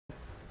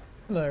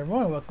Hello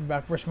everyone, welcome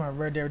back for my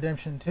Red Dead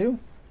Redemption 2.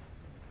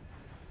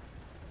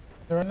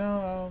 So right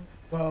now,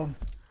 well,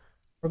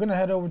 we're gonna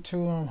head over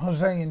to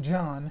Jose and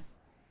John.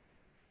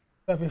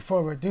 But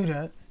before we do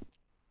that,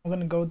 I'm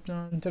gonna go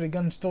down to the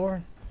gun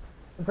store,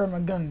 grab my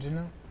guns, you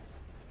know,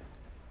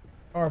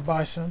 or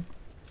buy some.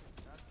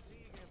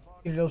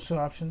 Either those two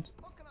options.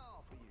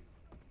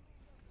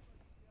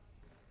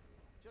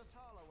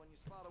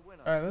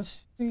 Alright,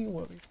 let's see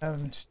what we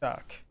have in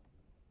stock.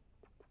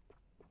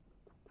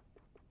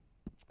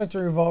 Like the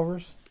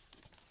revolvers.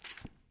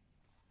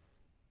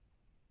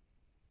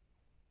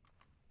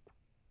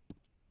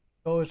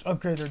 So let's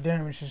upgrade their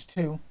damages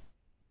too.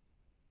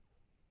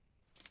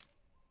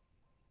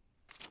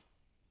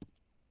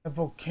 A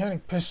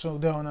volcanic pistol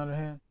though, on the other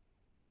hand.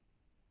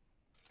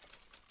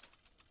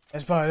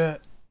 Let's buy that.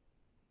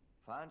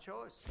 Fine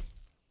choice.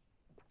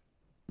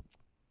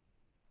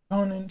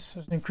 Components,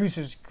 this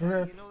increases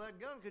grip. Hey, you know that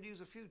gun could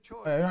use a few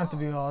choice I don't have to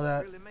do all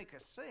that. really make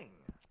us sing.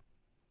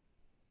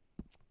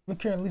 We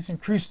can at least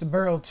increase the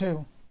barrel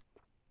too.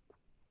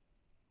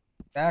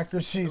 The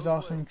accuracy is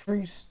also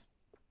increased.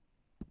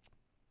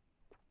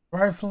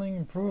 Rifling,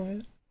 improve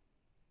it.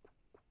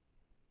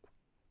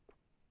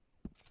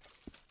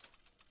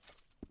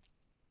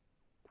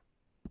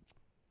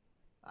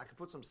 I could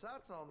put some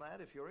sights on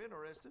that if you're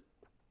interested.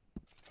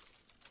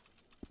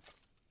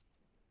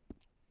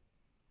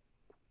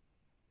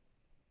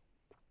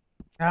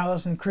 Now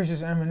let's increase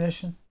his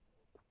ammunition.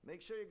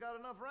 Make sure you got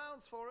enough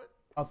rounds for it.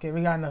 Okay,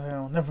 we got enough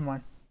ammo. Never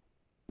mind.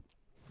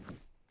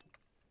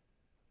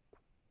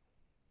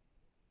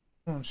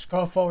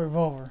 Skullfall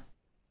revolver.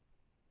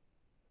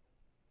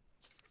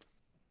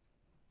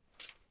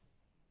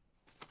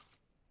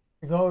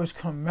 You can always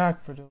come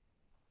back for those.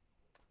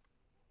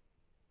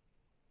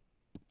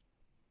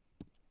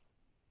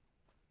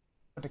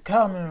 But the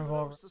common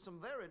revolver. To some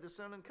very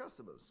discerning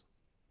customers.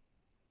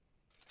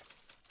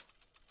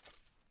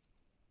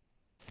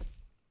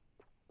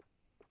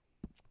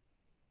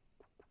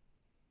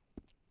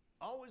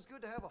 Always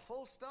good to have a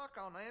full stock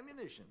on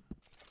ammunition.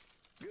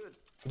 Good.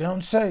 You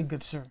don't say,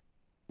 good sir.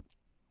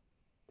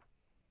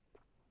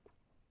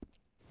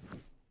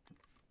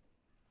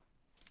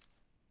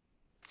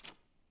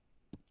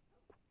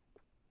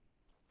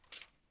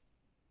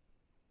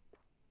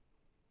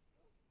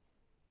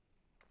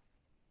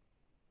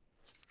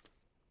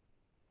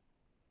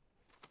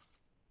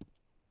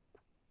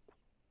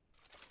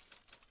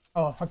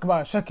 Oh, I could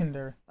buy a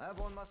secondary. I have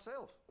one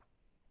myself.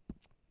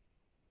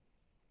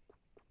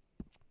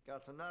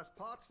 Got some nice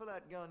parts for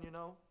that gun, you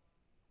know.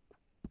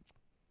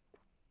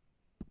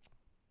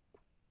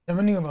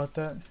 Never knew about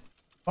that.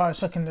 Buy a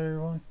secondary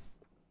one.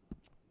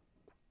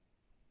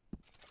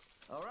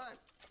 All right.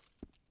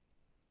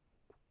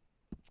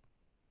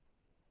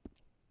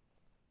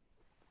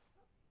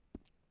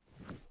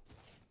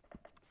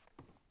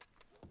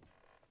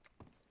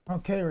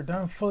 Okay, we're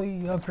done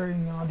fully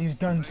upgrading all these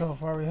guns so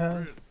far we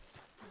have.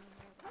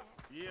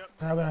 Yep.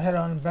 Now we're gonna head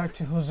on back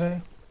to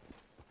Jose.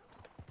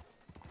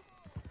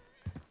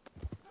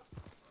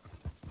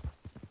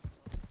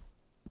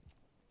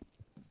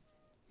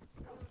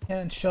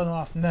 Can't shut them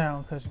off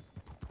now because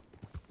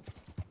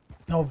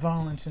no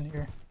violence in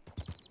here.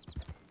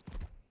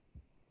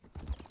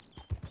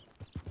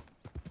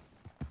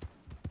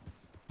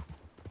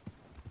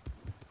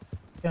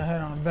 Gonna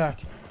head on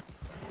back.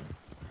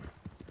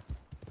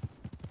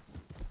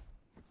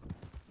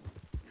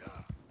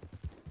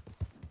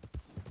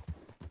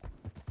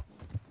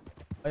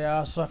 Oh yeah,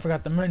 also I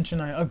forgot to mention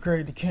I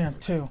upgraded the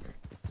camp too.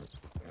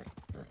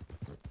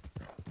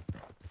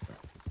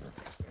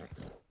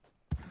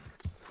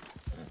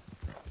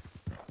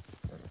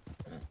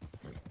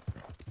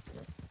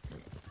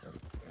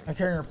 I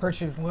carry your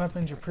purchased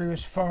weapons, your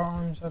previous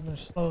firearms have been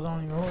slowed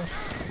on your horse.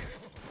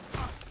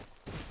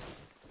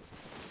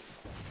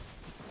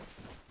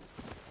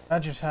 That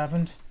just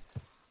happened.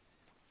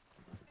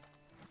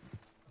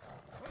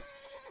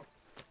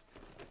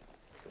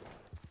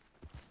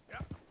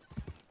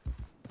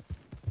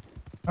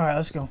 Alright,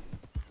 let's go.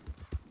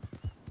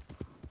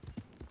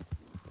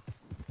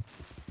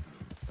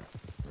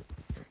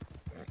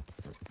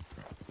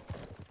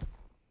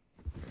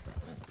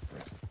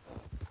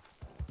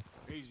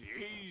 Easy,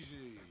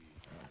 easy.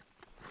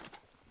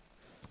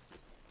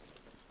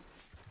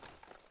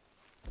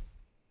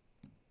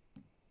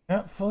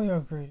 Yep, fully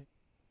upgraded.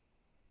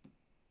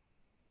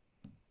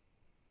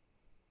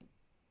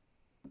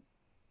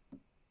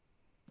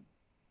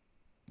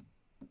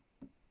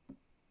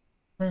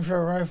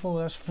 Springshot rifle,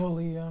 that's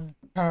fully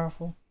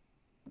powerful.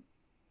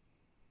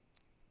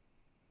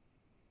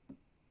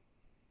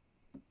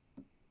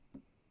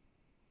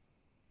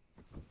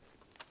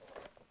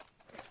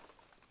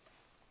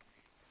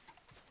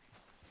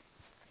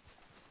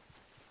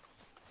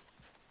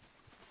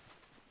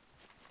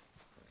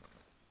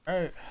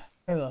 Alright,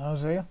 hello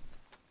Hosea.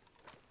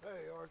 Hey,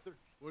 Arthur.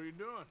 What are you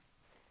doing?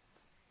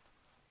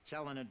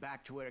 Selling it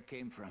back to where it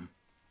came from.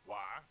 Why?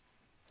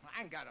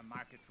 I ain't got a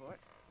market for it.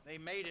 They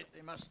made it.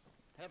 They must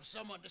have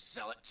someone to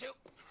sell it to.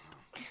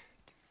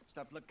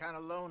 Stuff look kind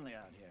of lonely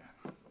out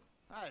here.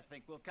 I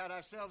think we'll cut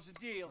ourselves a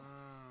deal.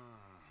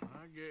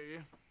 I get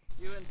you.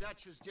 You and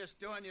Dutch was just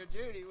doing your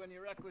duty when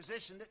you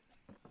requisitioned it.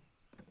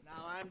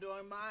 Now I'm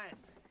doing mine.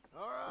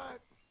 All right.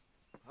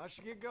 I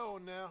should get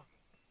going now.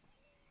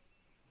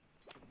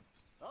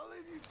 I'll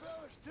leave you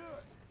fellas to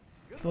it.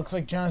 Good Looks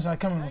like John's not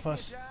coming with Thank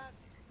us. you, John.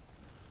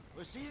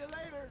 We'll see you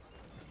later.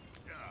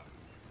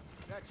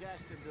 Dutch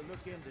asked him to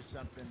look into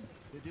something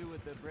to do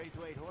with the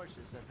Braithwaite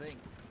horses, I think.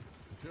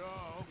 Sure,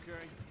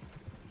 okay.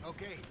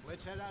 Okay,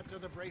 let's head out to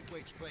the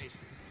Braithwaite's place.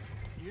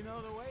 You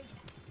know the way?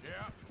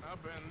 Yeah,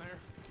 I've been there.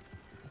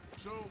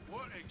 So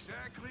what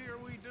exactly are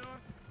we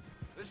doing?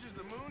 This is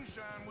the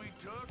moonshine we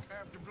took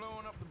after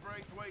blowing up the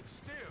Braithwaite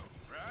still,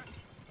 right?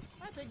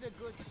 I think the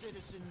good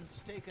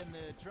citizens taking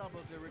the trouble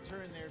to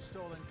return their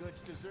stolen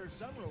goods deserve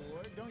some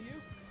reward, don't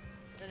you?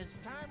 And it's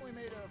time we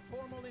made a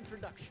formal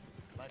introduction,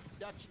 like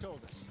Dutch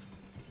told us.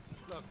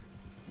 Look,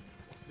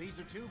 these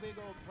are two big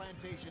old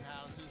plantation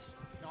houses.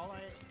 And all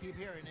I keep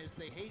hearing is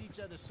they hate each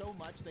other so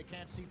much they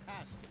can't see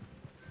past it.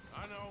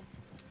 I know.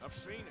 I've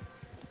seen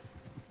it.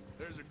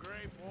 There's a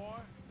gray boy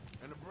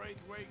and a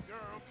Braithwaite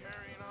girl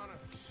carrying on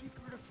a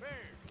secret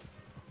affair.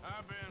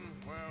 I've been,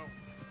 well,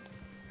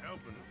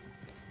 helping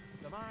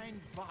them. The mind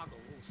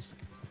boggles.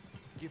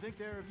 Do you think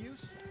they're of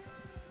use?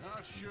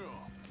 Not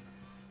sure.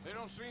 They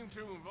don't seem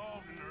too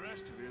involved in the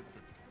rest of it,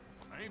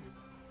 but maybe.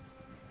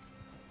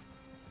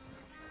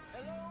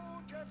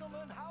 Hello,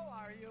 gentlemen. How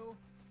are you?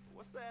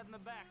 What's that in the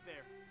back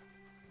there?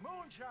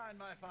 Moonshine,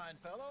 my fine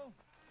fellow.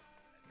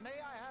 May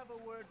I have a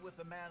word with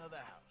the man of the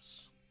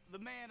house? The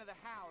man of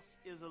the house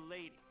is a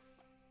lady.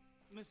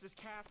 Mrs.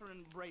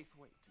 Catherine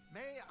Braithwaite.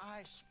 May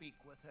I speak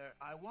with her?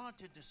 I want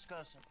to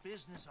discuss a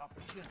business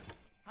opportunity.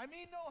 I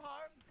mean no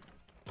harm.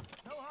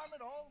 No harm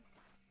at all.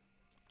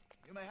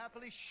 You may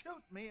happily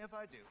shoot me if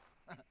I do.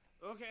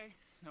 Okay,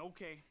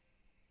 okay.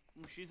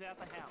 She's at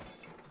the house.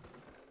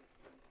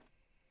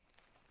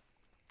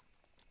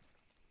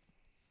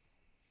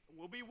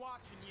 We'll be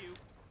watching you.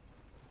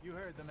 You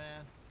heard the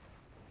man.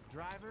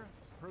 Driver,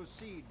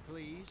 proceed,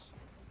 please.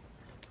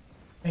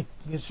 Hey,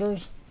 yes,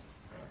 sirs.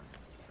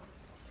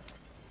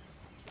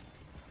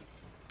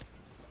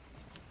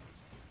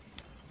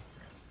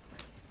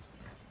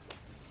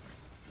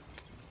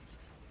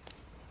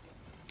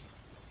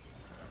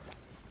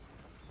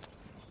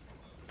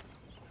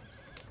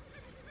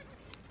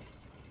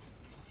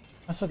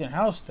 Nice looking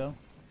house, though.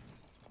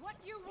 What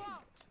you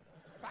want?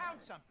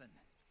 Found something.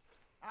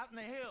 Out in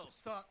the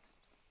hills.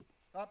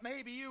 Thought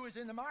maybe you was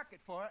in the market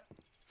for it.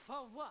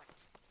 For what?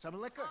 Some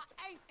liquor.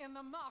 I ain't in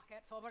the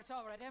market for what's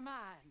already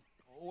mine.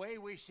 The way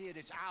we see it,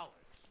 it's ours.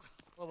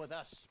 Well, with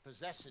us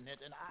possessing it,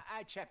 and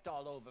I checked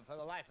all over. For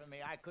the life of me,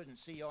 I couldn't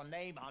see your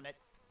name on it.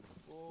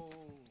 Oh.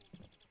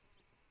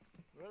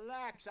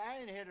 Relax, I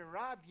ain't here to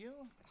rob you.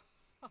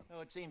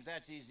 Oh, it seems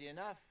that's easy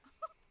enough.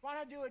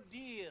 Wanna do a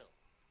deal?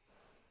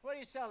 What do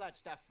you sell that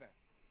stuff for?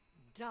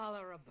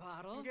 $1 a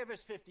bottle. You give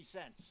us 50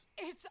 cents.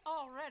 It's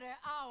already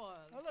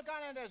ours. Now look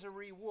on it as a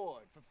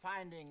reward for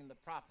finding the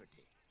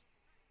property.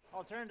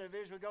 Alternative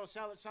is we go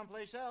sell it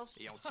someplace else.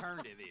 The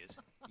alternative is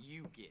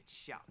you get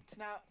shot.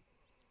 Now,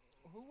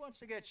 who wants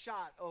to get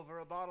shot over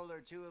a bottle or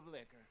two of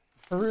liquor?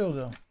 For real,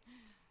 though.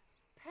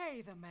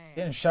 Pay the man.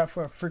 Getting shot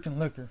for a freaking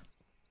liquor.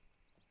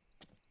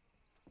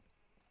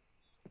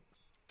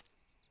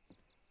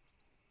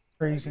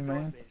 Crazy,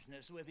 man.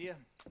 Business with you.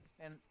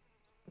 And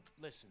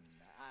listen,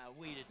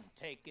 we didn't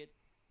take it.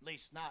 At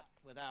least not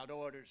without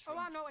orders from... Oh,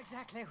 I know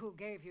exactly who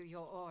gave you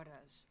your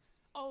orders.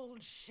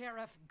 Old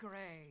Sheriff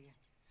Gray.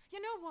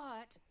 You know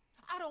what?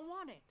 I don't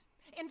want it.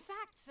 In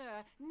fact,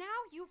 sir, now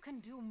you can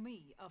do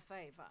me a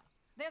favor.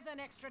 There's an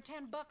extra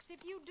 $10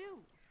 if you do.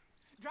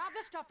 Drive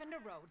the stuff into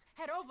Rhodes,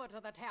 head over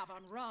to the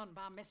tavern run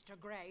by Mr.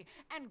 Gray,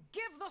 and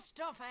give the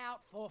stuff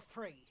out for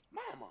free.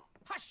 Mama!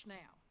 Hush now.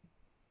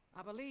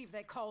 I believe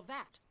they call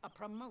that a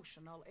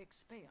promotional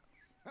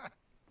expense.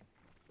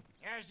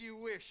 As you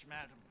wish,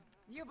 madam.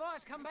 You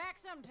boys come back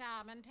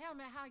sometime and tell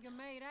me how you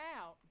made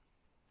out.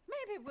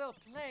 Maybe we'll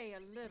play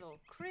a little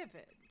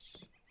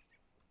cribbage.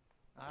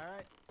 All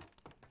right.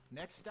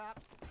 Next stop,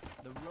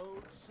 the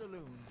Rhodes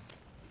Saloon.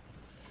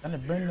 Gonna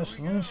bring the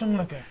saloon some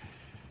liquor.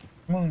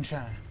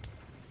 Moonshine.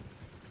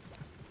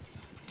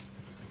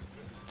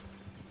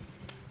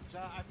 So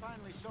I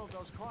finally sold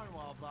those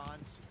Cornwall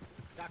bonds.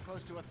 Got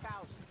close to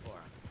 1,000 for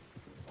them.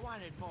 I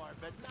wanted more,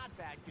 but not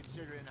bad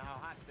considering how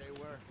hot they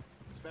were.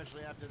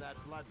 Especially after that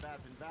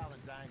bloodbath in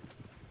Valentine.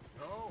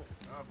 No,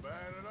 not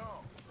bad at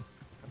all.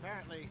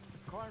 Apparently,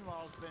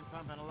 Cornwall's been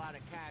pumping a lot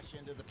of cash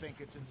into the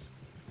Pinkertons.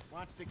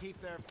 Wants to keep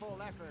their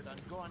full effort on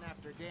going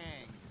after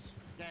gangs.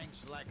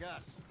 Gangs like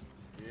us.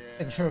 Yeah.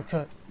 Take a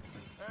shortcut.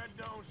 That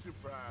don't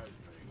surprise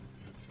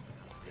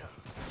me.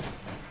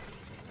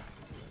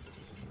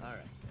 All right.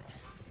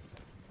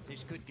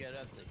 This could get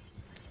ugly.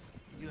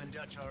 You and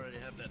Dutch already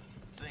have that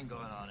thing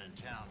going on in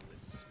town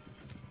with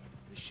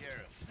the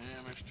sheriff.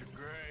 Yeah, Mr.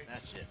 Gray.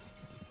 That's it.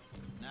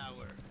 Now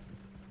we're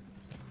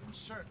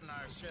inserting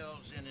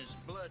ourselves in his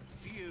blood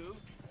feud.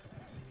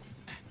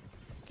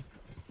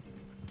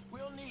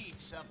 We'll need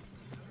something.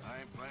 I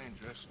ain't playing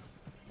dress up.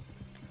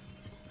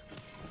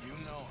 You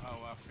know how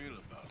I feel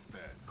about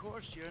that. Of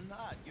course you're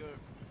not. You're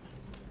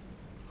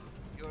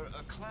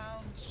a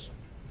clown's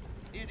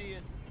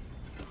idiot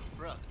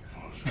brother.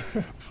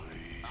 Hosea,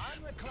 please.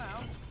 I'm the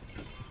clown.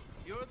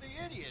 You're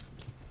the idiot.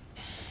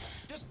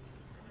 Just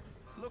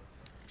look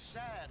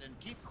sad and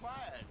keep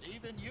quiet.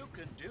 Even you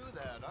can do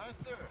that,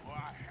 Arthur. Oh,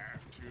 I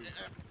have to.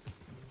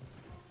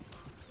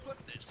 Put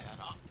this hat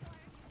on.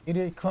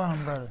 Idiot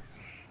clown brother.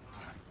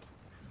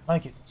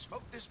 Like it.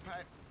 Smoke this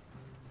pipe.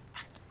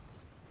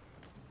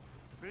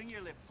 Bring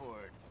your lip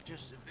forward.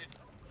 Just a bit.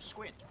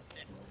 Squint.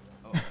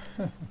 Oh,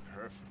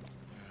 perfect.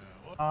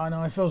 I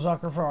know it feels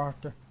awkward for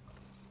Arthur.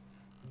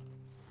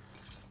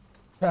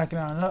 Backing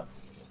on up.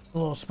 A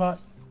little spot.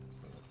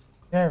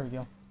 There we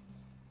go.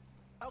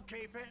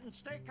 Okay, Fenton,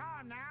 stay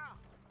calm now.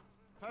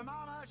 For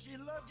Mama, she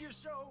loved you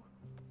so.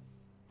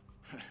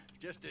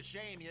 Just a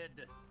shame you had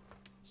to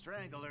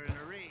strangle her in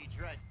a rage,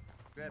 right?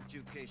 Grab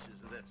 2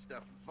 cases of that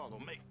stuff and follow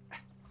me.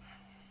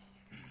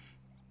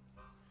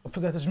 I'll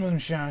pick out this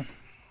moonshine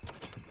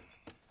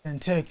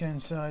and take it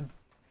inside.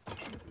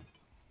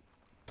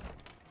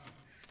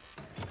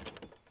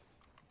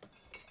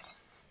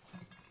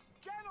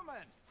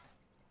 Gentlemen!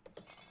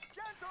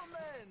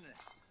 Gentlemen!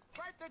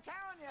 Quite the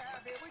town you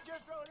have here. We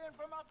just rode in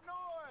from up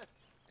north.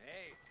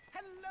 Hey.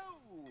 Hello!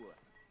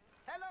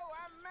 Hello,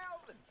 I'm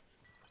Melvin.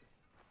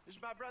 This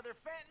is my brother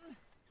Fenton.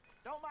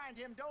 Don't mind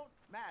him. Don't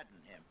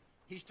madden him.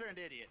 He's turned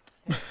idiot.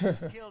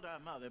 Killed our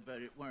mother,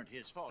 but it weren't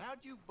his fault.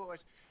 How'd you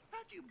boys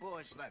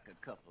like a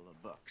couple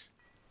of bucks?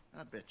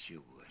 I bet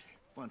you would.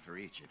 One for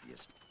each of you.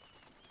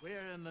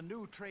 We're in the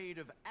new trade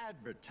of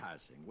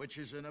advertising, which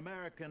is an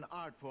American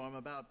art form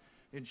about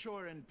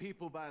ensuring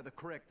people buy the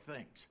correct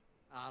things.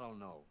 I don't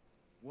know.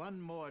 $1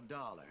 more.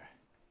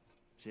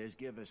 Says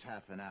give us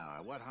half an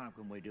hour. What harm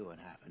can we do in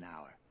half an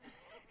hour?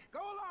 Go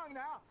along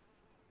now.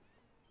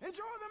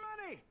 Enjoy the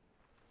money.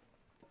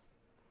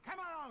 Come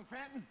along,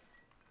 Fenton.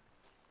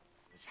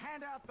 Let's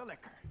hand out the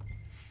liquor.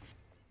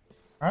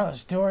 Alright,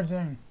 let's do our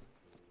thing.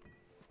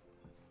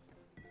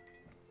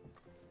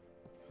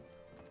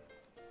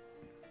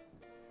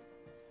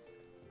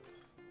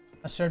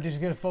 I served these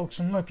good folks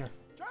some liquor.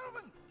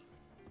 Gentlemen!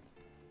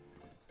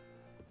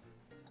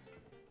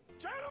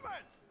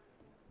 Gentlemen!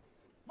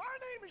 My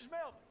name is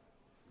Melvin.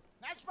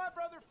 That's my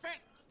brother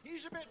Fenton.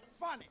 He's a bit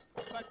funny,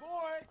 but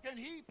boy, can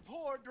he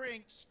pour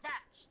drinks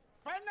fast.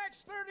 For the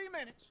next 30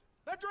 minutes,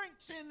 the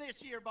drinks in this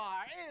here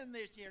bar, in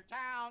this here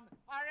town,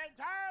 are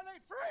entirely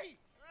free.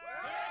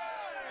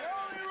 The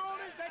only rule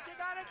is that you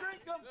gotta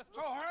drink them.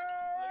 So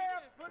hurry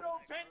up, put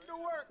old Fenton to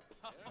work.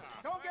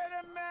 Don't get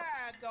him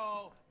mad,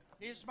 though.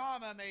 His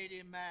mama made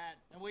him mad,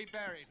 and we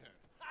buried her.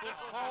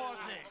 Poor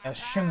thing. I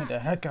stringed the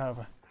heck out of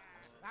her.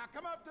 Now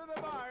come up to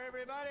the bar,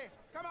 everybody.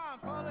 Come on,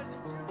 fellas,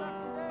 it's your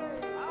lucky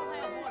day. I'll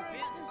have one,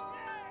 Vince.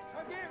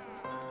 A gift.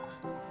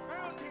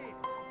 Bounty.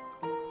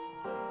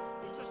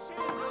 It's a sin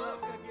to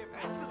look a gift.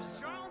 That's some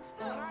strong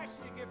stuff. I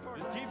see a gift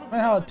horse. I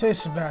know how it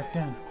tasted back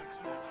then.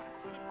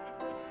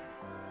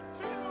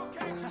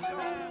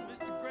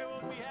 Mr. Gray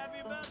won't be happy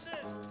about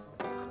this.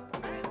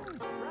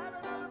 Grab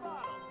another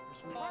bottle.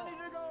 There's plenty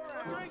to go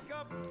around. Drink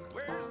up.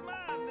 Where's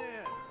mine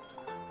then?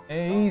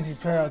 Hey, easy,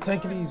 pal.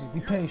 Take it easy. Be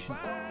patient.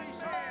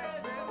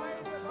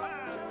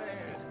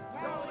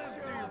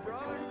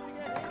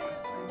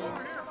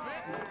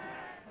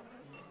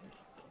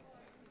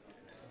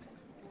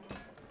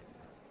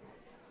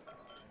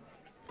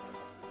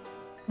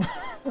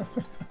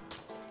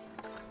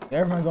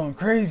 Everyone going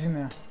crazy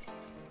now.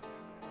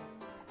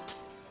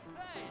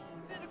 Hey,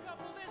 send a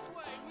couple this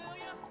way, will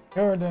ya?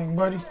 Sure thing,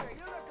 buddy. You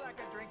look like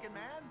a drinking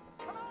man.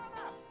 Come on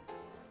up.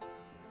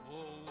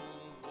 Oh,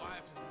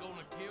 wife is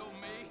gonna kill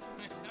me.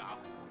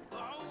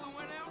 I only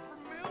went out for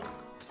milk.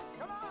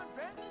 Come on,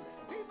 Fenton.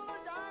 People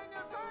are dying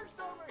of thirst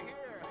over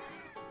here.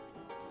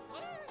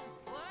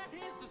 Well, I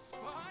hit the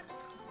spot.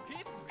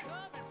 Keep 'em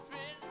coming,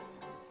 Finn.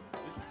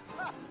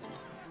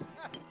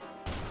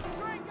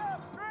 Drink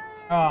up,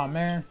 drink. Oh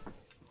man.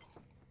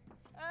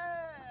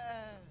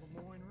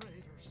 Lemoyne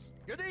Raiders.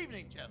 Good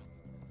evening, gentlemen.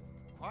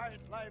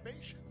 Quiet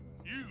libation.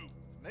 You!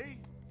 Me?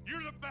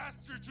 You're the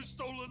bastards who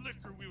stole the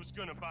liquor we was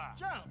gonna buy.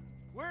 Gentlemen,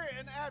 we're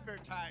in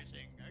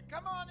advertising.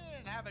 Come on in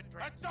and have a drink.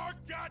 That's our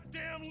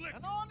goddamn liquor!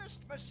 An honest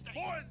mistake.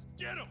 Boys,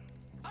 get him!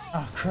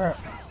 Oh crap.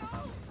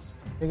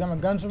 They got my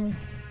guns with me?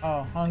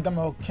 Oh, I don't got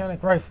my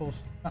volcanic rifles.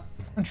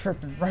 I'm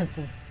tripping.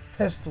 Rifles.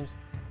 Pistols.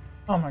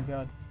 Oh my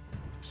god.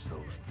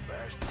 Those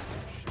bastards.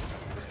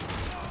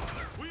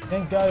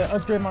 Thank God I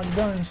upgraded my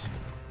guns.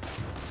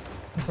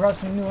 Brought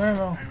some new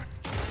ammo.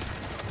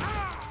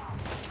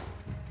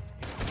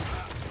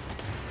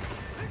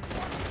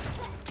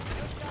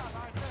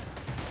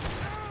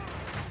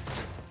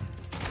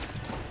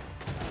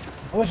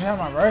 I wish I had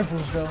my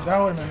rifles though. That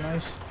would have been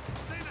nice.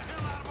 Stay the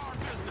hell out of our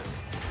business!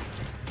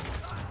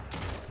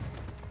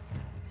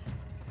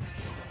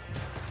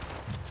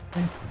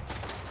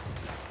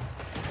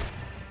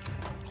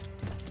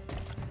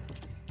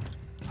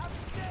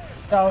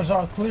 That was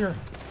all clear.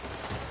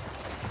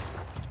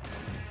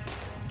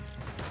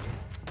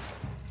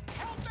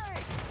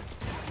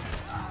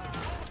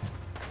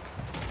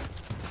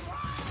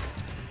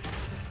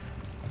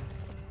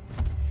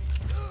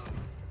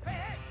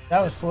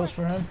 That was close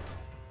for him.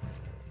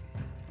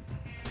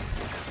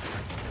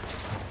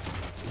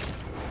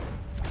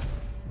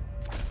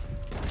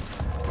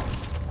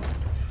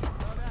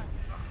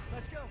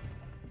 Let's go.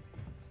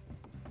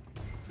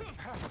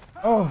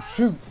 Oh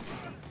shoot.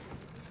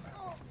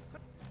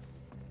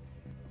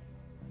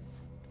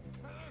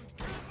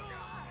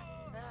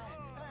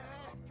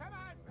 Come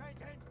on,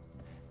 Peyton.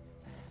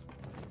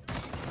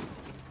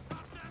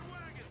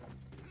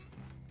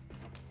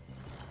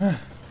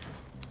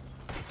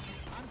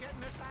 I'm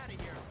getting us out of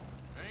here.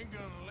 Ain't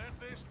gonna let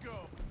this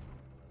go.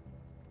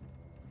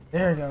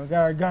 There we go. We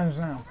got our guns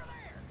now.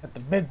 Got the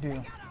big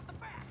deal.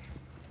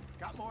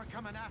 Got more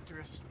coming after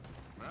us.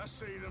 I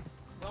see them.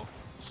 Well,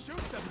 shoot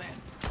them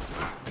then.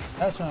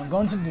 That's what I'm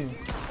going to do.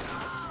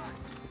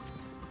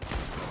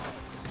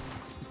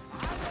 I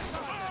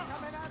saw them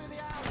coming out of the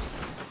alley.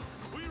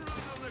 We run the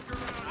liquor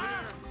around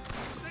here.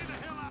 Stay the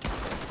hell out. If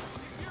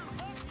you're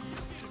lucky,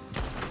 you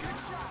get Good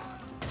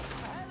shot.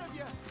 Ahead of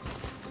you.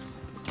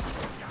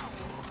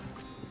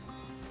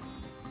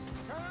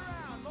 Turn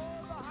around.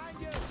 More behind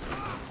you.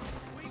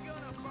 We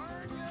gonna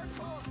burn your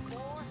course,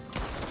 boy.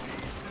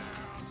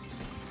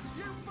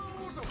 You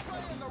fools are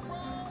playing the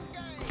wrong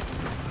game.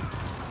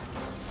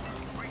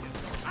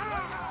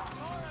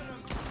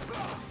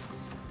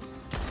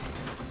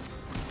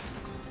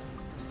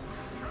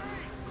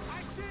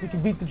 We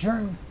can beat the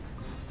train.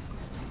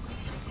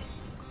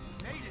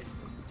 Made it.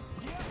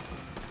 Yep.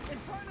 In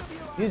front of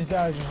you. These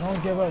guys just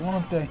don't give up,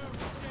 won't they?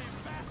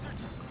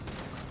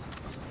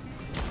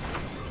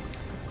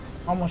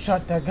 Almost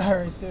shot that guy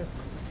right there.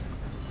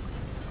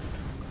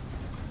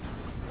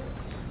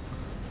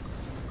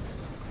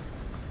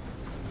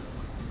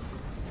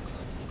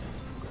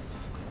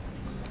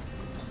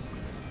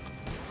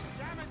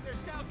 Damn it, they're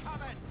still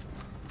coming.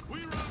 We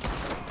run.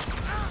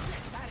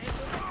 That hit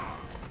the wall.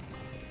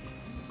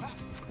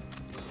 That's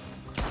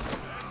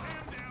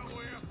him down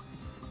with.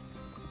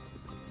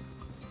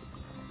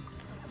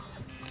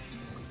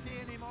 We see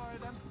any more of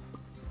them?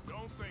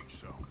 Don't think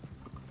so.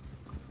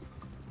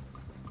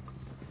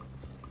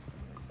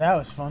 That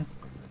was fun.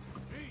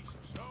 Jesus,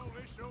 all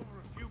this over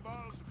a few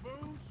bottles of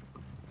booze?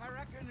 I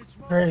reckon it's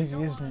more Crazy, they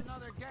don't isn't want it?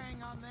 another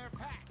gang on their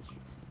patch.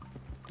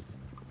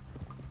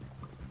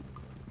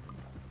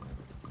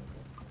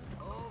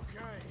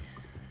 Okay.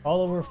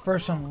 All over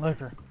first on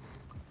liquor.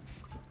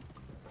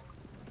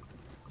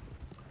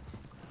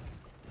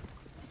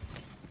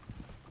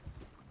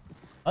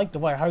 I like the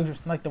white house,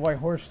 like the white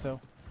horse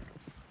though.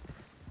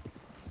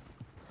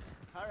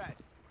 All right,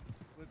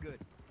 we're good.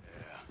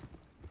 Yeah.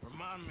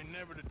 Remind me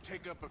never to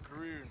take up a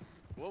career in,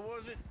 what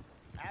was it?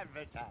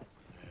 Advertise.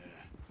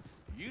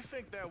 You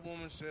think that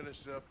woman set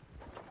us up?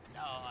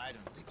 No, I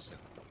don't think so.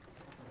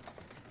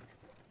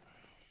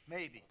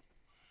 Maybe.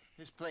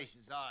 This place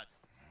is odd.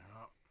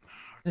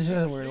 This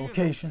is a weird Seeing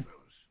location. those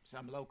fellas.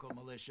 Some local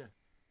militia.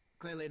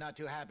 Clearly not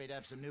too happy to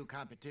have some new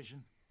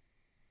competition.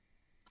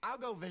 I'll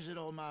go visit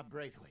old Ma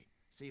Braithwaite.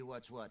 See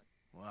what's what.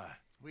 Why?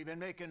 We've been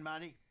making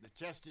money. The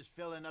chest is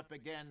filling up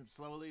again,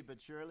 slowly but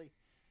surely.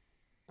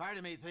 Part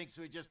of me thinks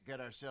we just get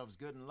ourselves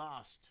good and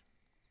lost.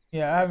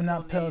 Yeah, I have Still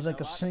not paid need like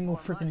a lot single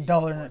more money freaking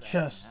dollar in before that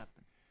can chest. happen.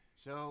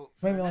 So,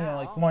 Maybe for only now,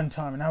 like one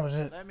time, and that was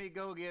it. let me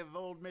go give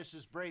old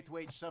Mrs.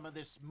 Braithwaite some of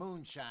this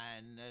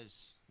moonshine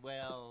as,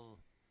 well,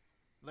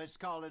 let's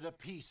call it a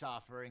peace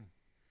offering.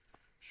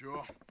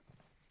 Sure.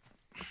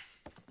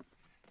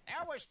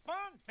 That was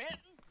fun,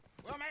 Fenton.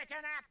 We'll make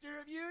an actor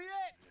of you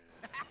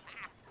yet.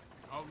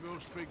 I'll go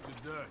speak to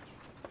Dutch.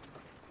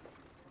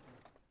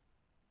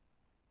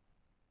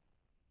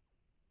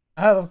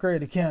 I have upgraded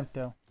the camp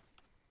though.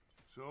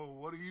 So,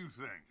 what do you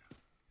think?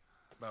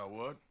 About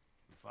what?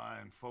 The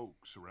fine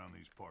folks around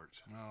these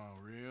parts. Oh,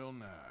 real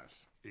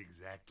nice.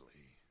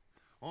 Exactly.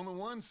 On the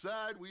one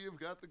side, we have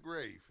got the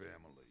Gray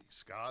family.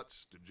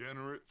 Scots,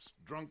 degenerates,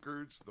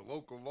 drunkards, the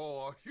local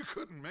law. You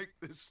couldn't make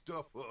this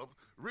stuff up.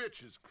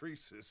 Rich as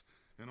Croesus.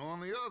 And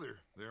on the other,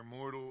 their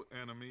mortal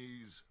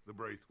enemies, the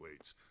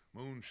Braithwaites.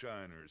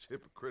 Moonshiners,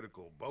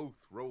 hypocritical,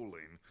 both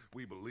rolling,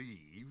 we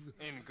believe.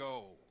 In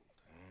gold.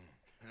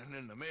 And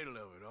in the middle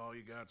of it all,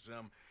 you got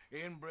some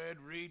inbred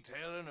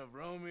retelling of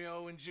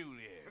Romeo and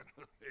Juliet.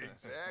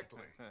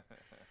 Exactly.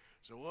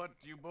 So what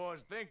you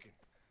boys thinking?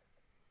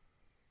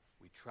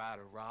 We try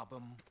to rob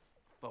them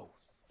both.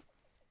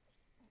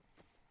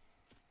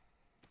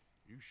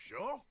 You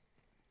sure?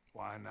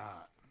 Why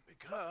not?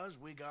 Because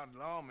we got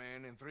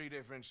lawmen in 3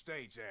 different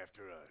states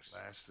after us.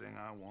 Last thing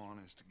I want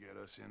is to get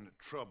us into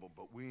trouble,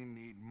 but we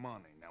need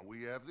money. Now,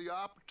 we have the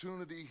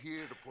opportunity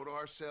here to put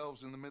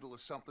ourselves in the middle of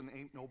something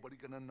ain't nobody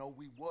gonna know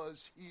we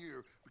was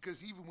here,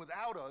 because even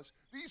without us,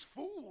 these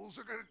fools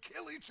are gonna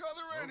kill each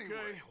other anyway.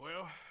 Okay,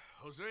 well,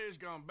 Hosea's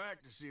gone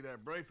back to see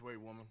that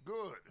Braithwaite woman.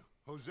 Good.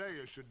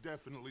 Hosea should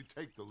definitely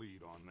take the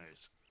lead on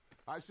this.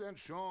 I sent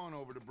Sean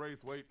over to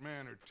Braithwaite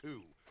Manor,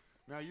 too.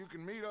 Now, you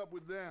can meet up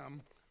with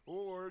them,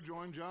 or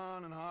join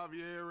John and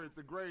Javier at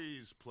the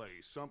Gray's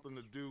place. Something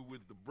to do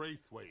with the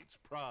Braithwaite's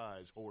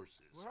prize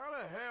horses. Well, how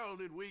the hell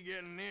did we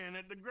get in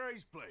at the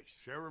Gray's place?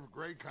 Sheriff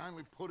Gray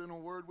kindly put in a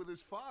word with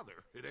his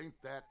father. It ain't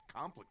that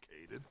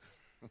complicated.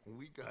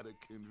 We gotta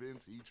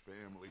convince each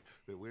family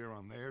that we're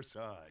on their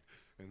side,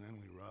 and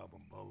then we rob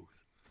them both.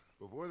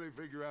 Before they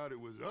figure out it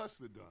was us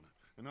that done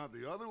it, and not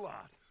the other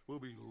lot, we'll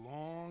be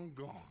long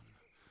gone.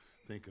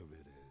 Think of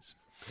it as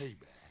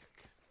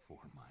payback for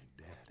my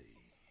daddy.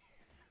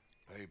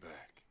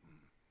 Payback.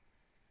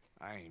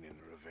 I ain't in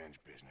the revenge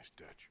business,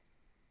 Dutch.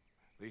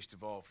 Least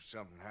of all for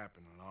something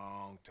happened a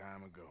long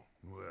time ago.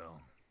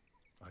 Well,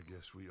 I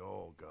guess we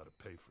all gotta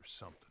pay for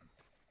something.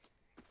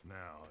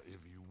 Now, if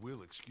you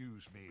will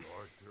excuse me,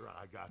 Arthur,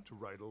 I got to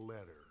write a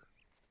letter.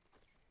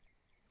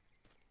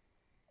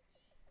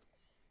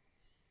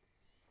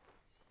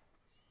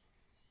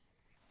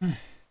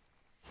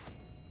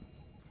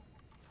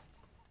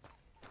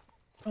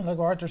 Like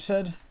Arthur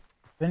said,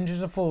 revenge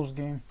is a fool's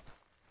game.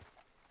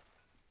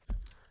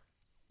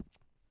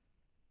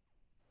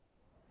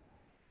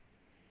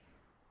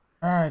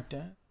 Alright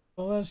then.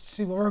 So let's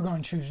see what we're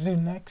going to choose to do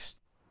next.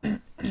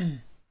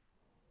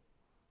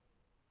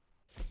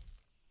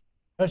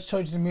 Let's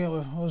choose to meet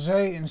with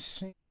Jose and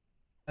see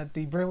at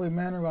the Braithwaite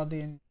Manor while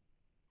they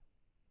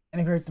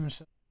integrate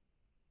themselves.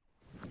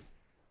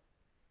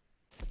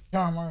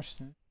 John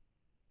Marston.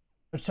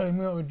 Let's try to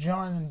meet with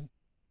John and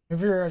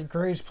Revere at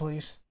Gray's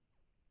place.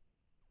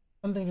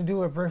 Something to do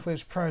with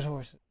Braithwaite's prize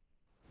horses.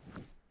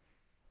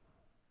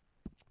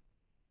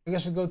 I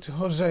guess we'll go to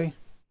Jose.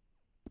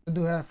 We'll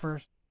do that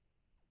first.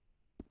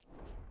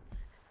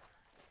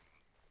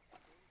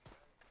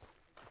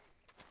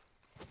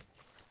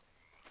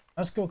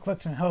 Let's go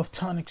collect some health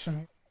tonics from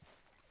here.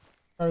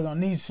 Probably gonna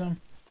need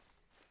some.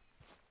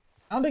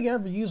 I don't think I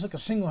ever used like a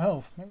single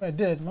health. Maybe I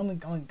did.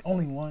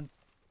 Only one.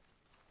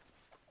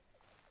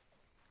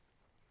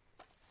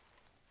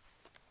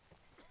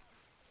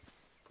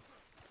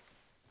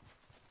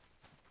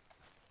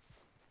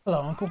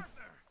 Hello, Uncle.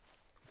 Arthur!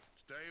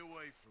 Stay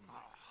away from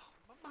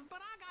me.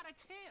 But I got a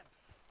tip.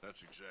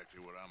 That's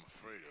exactly what I'm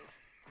afraid of.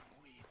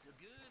 Oh, it's a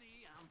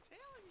goodie, I'm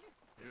telling you.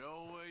 It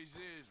always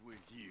is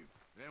with you.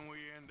 Then we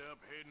end up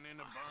hidden in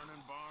a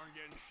burning barn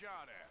getting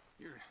shot at.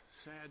 You're a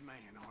sad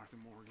man, Arthur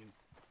Morgan.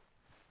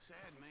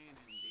 Sad man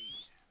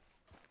indeed.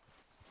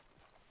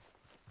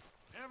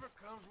 Never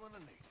comes when I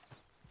need it.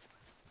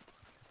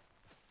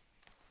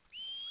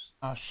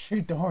 I'll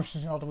shoot the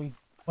horses all the way.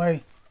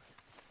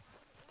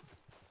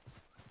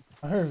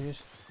 Oh, here he is.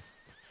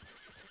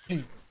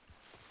 Shoot.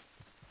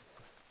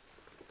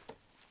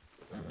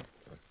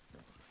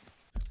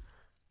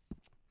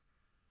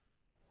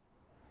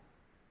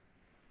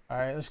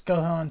 Alright, let's go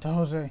on to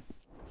Jose.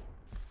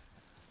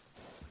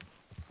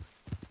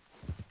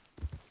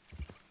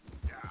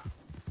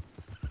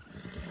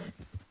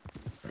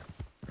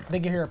 I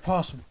think I hear a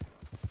possum.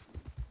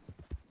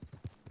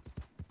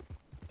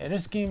 Yeah,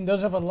 this game does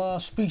have a lot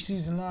of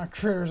species and a lot of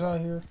critters out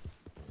here.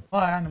 A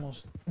lot of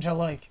animals, which I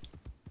like.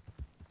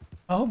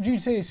 I hope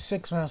GTA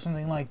 6 will have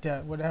something like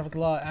that, where they have a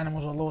lot of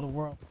animals all over the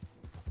world.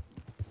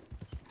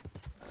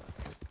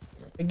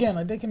 Again,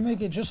 like they can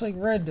make it just like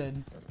Red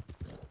Dead.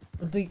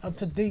 With the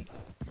up-to-date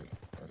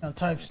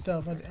type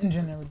stuff, like the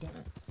engine and everything.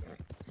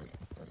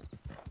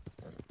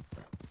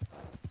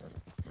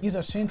 Use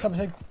that same type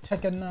of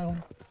tech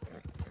and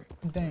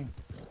thing.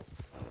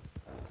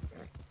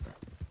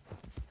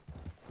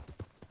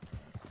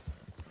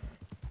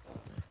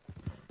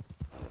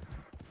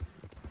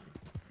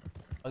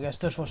 I guess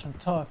this was some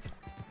talk,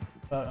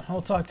 but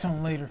I'll talk to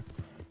him later.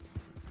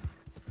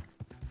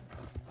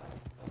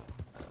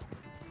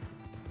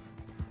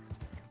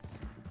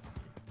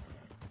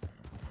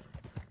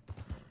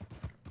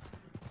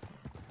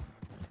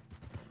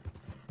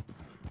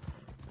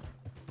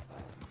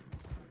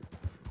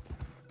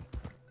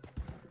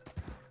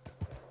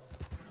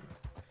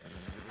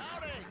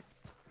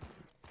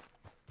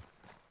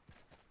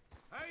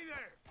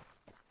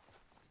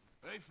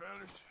 Hey,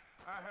 fellas,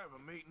 I have a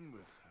meeting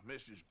with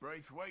Mrs.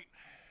 Braithwaite.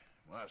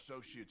 My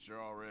associates are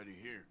already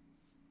here.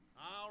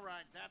 All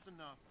right, that's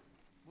enough.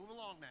 Move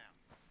along now.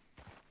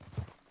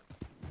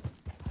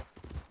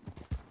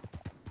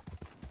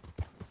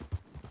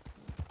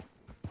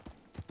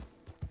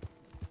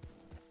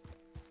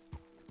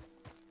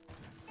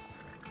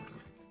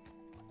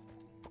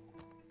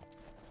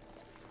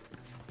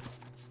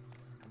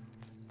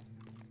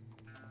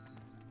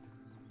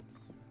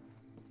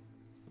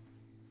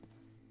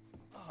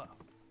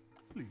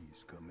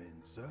 Please come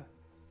in, sir.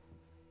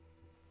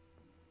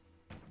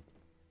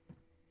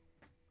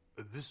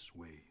 This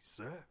way,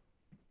 sir.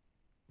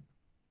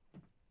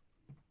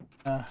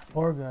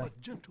 Poor guy. A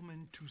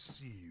gentleman to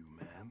see you,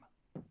 ma'am.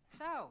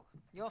 So,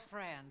 your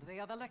friend, the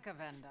other liquor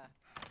vendor.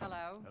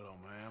 Hello. Hello,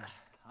 ma'am.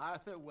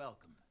 Arthur,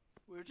 welcome.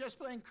 We were just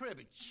playing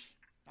cribbage.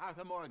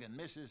 Arthur Morgan,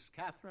 Mrs.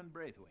 Catherine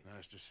Braithwaite.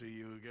 Nice to see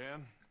you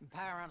again.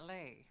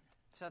 Apparently.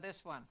 So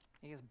this one,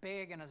 he is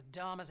big and as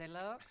dumb as he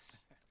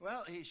looks?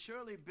 Well, he's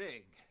surely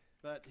big,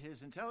 but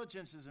his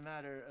intelligence is a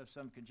matter of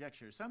some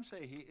conjecture. Some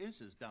say he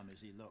is as dumb as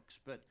he looks,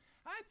 but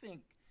I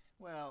think,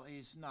 well,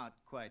 he's not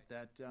quite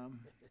that dumb.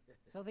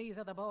 So these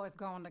are the boys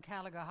going to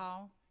Caliga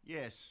Hall?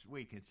 Yes,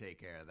 we can take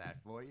care of that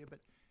for you, but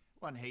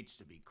One hates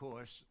to be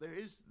coarse. There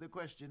is the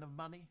question of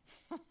money.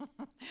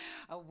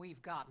 Oh,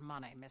 we've got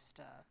money,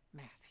 Mr.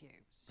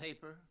 Matthews.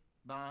 Paper,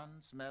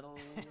 bonds, metal.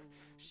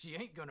 She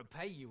ain't gonna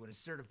pay you in a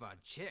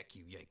certified check,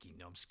 you Yankee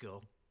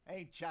numbskull.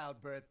 Ain't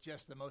childbirth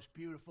just the most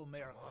beautiful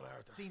miracle?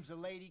 Seems a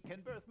lady can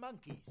birth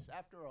monkeys,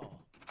 after all.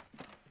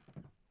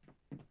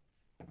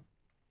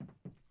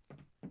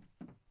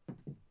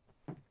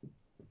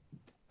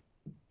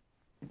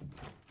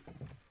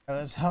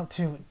 Let's hop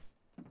to it.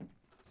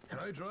 Can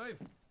I drive?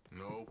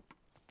 Nope.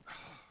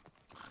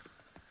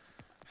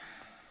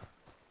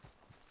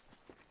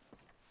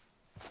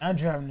 I'm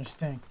driving this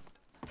thing.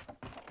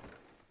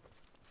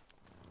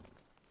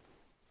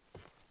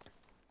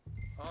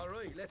 All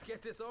right, let's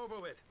get this over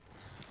with.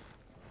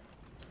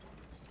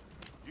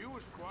 You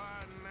was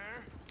quiet in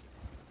there.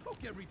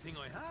 Took everything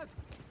I had.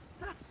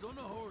 That son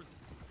of hers.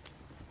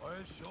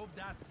 I'll shove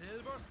that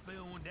silver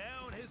spoon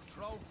down his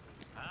throat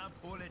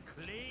and pull it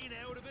clean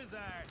out of his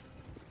arse.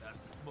 The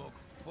smug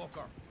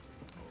fucker.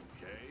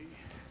 Okay.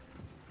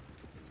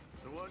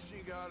 So what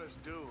she got us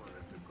doing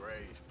at the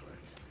Gray's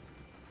place?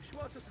 She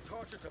wants us to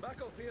torture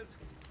tobacco fields.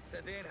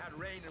 Said they ain't had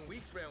rain in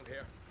weeks round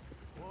here.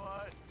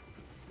 What?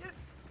 Yeah,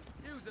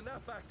 using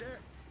that back there.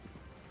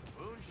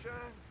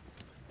 Moonshine?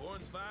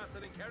 Burns faster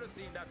than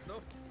kerosene, that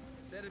stuff.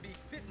 Said it'd be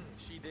fitting,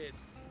 she did.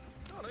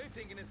 All I'm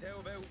thinking is how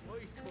about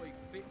I try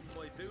fitting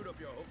my boot up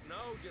your hook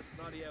now, you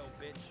snotty old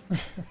bitch.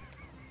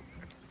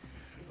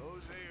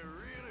 Hosea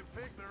really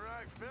picked the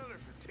right fella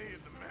for tea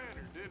at the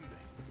manor, didn't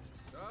he?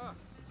 Ah,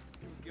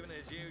 he was given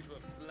his usual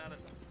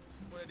flannin'.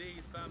 One of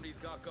these families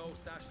got gold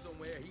stashed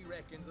somewhere, he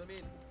reckons. I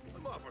mean,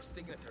 I'm all for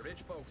sticking it to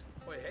rich folks.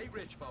 I hate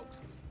rich folks.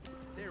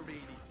 There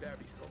really better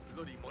be some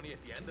bloody money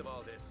at the end of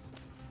all this.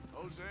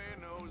 Hosea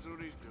knows what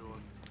he's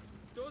doing.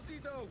 Does he,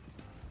 though?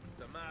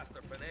 The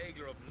master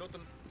finagler of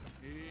nothing.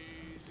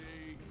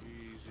 Easy,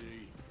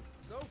 easy.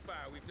 So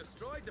far, we've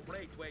destroyed the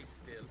Braithwaite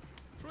still,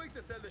 tried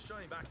to sell the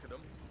shine back to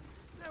them.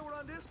 Now we're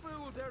on this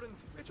fool's errand,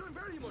 which I'm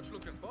very much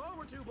looking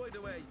forward to, by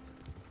the way.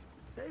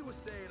 They was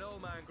saying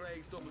old man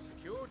Gray's double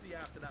security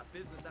after that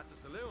business at the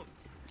saloon.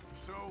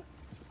 So,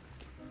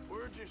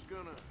 we're just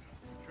gonna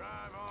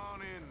drive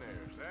on in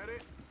there, is that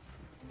it?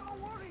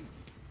 Don't worry,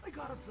 I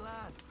got a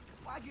plan.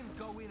 Wagons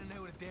go in and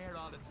out of there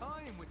all the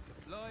time with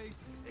supplies,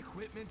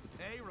 equipment,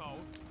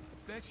 payroll.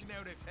 Especially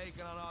now they're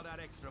taking on all that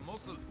extra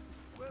muscle.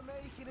 We're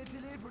making a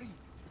delivery,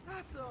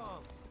 that's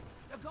all.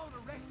 They're going to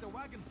wreck the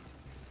wagon.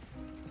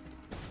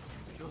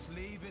 Just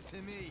leave it to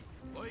me.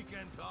 I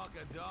can talk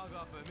a dog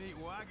off a meat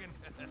wagon.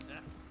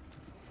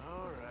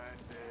 All right,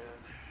 then.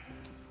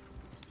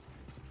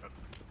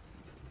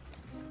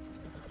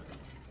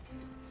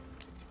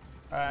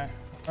 Alright,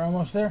 we're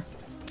almost there.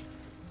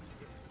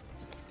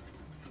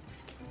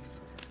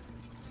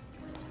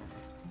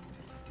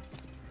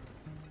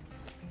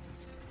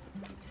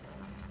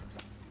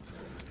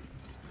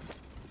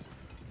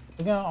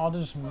 Look at all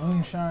this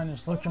moonshine,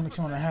 this liquor makes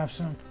me want to have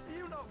some. Are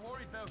you not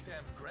worried about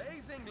them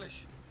Greys,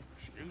 English?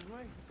 Excuse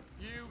me?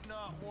 You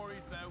not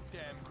worried about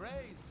them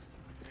Greys?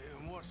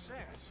 In what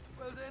sense?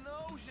 Well, they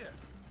knows you.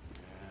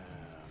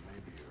 Yeah,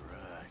 maybe you're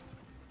right.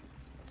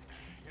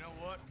 You know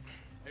what?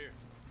 Here,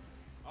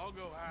 I'll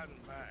go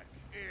hiding back.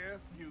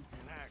 If you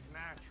can act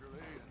naturally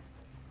and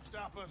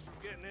stop us from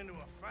getting into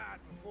a fight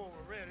before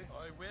we're ready.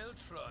 I will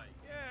try.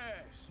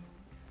 Yes.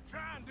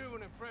 Try and do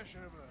an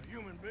impression of a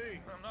human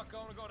being. I'm not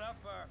going to go that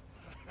far.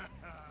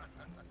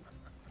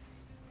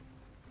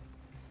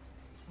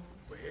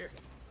 We're here.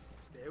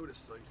 Stay out of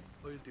sight.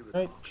 I'll do it.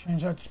 Right,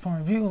 change out this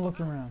point of view and look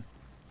around.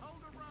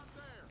 Hold it right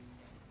there.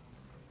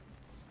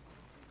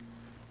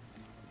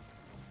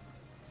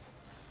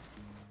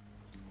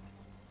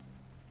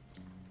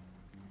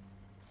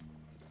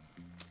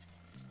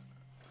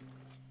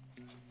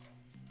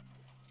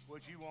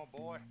 What you want,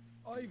 boy?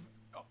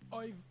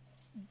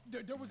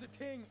 There was a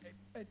thing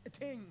at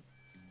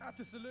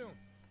the saloon.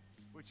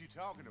 What you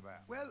talking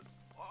about? Well,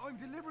 I'm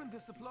delivering the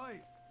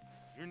supplies.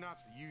 You're not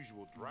the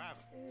usual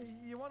driver.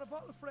 You want a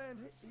bottle,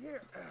 friend?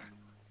 Here.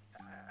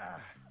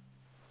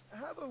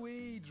 Have a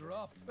wee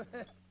drop.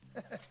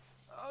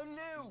 I'm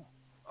new.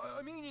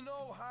 I mean you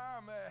no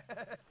harm.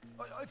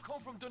 I've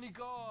come from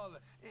Donegal,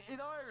 in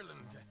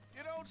Ireland.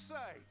 You don't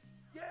say.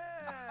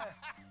 Yeah!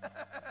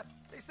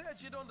 They said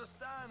you'd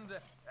understand.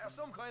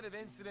 Some kind of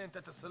incident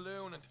at the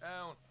saloon in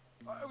town.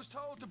 I was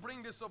told to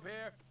bring this up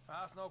here.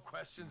 Ask no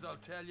questions, I'll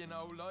tell you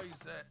no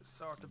lies.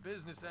 Sort of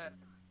business.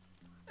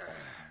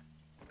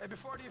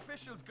 Before the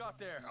officials got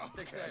there,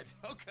 they said.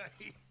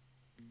 Okay.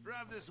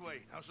 Drive this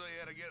way. I'll show you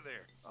how to get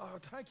there. Oh,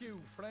 thank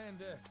you,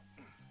 friend.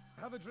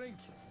 Have a drink,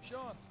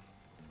 Sean.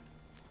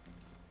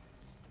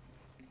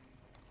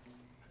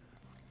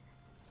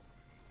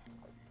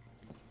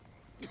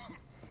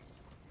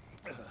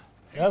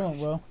 That went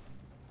well.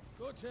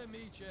 Good to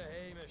meet you,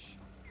 Hamish.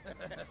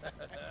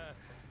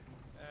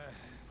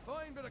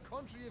 Fine bit of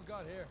country you've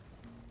got here.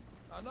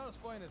 Not as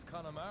fine as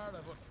Connemara,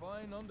 but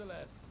fine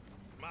nonetheless.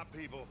 My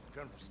people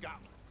come from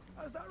Scotland.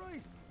 Is that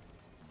right?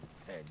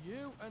 And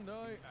you and I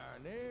are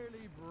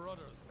nearly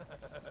brothers.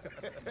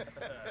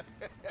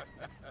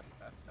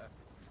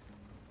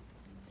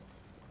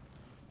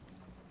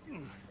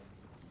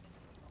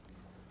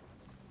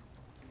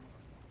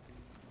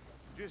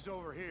 Just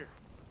over here.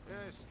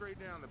 Straight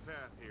down the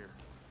path here.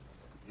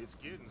 It's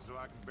getting so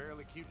I can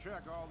barely keep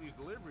track of all these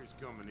deliveries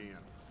coming in.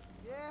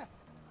 Yeah,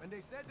 and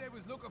they said they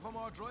was looking for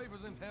more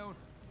drivers in town.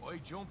 I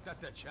jumped at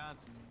the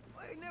chance.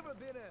 I never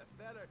been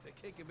a feller to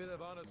kick a bit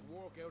of honest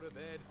work out of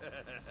bed.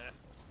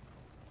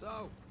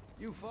 So,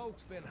 you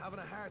folks been having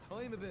a hard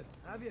time of it,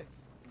 have you?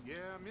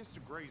 Yeah, Mr.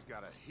 Gray's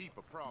got a heap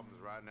of problems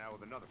right now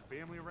with another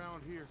family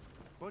around here.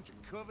 Bunch of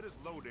covetous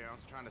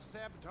lowdowns trying to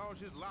sabotage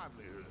his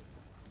livelihood.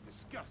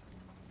 Disgusting.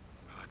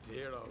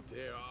 Oh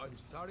dear, I'm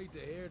sorry to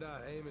hear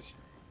that, Hamish.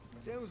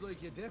 Sounds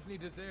like you definitely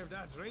deserve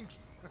that drink.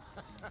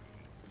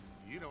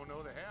 You don't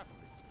know the half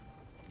of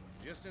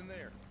it. Just in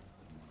there.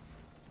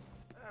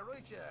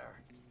 Right you are.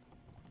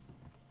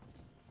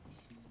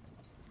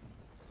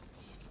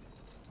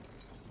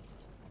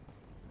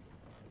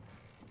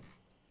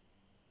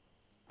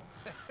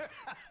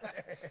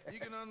 You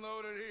can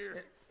unload it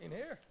here. In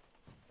here?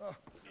 Oh,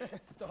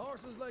 the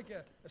horse is like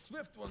a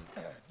swift one,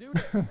 do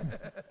they?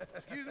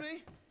 Excuse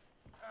me?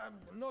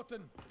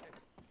 Nothing.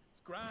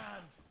 It's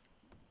grand.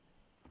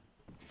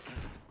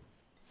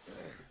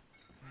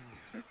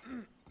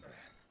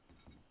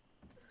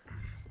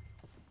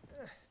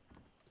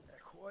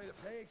 Quite a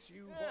place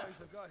you boys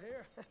have got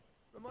here.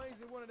 Reminds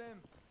me of one of them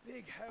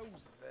big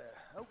houses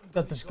out in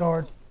Got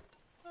discard.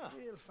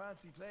 Real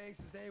fancy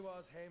places they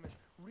was, Hamish.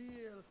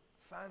 Real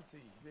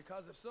fancy.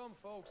 Because if some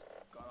folks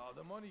got all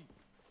the money,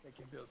 they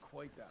can build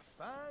quite the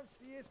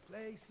fanciest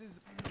places.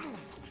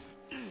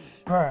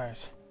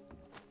 Right.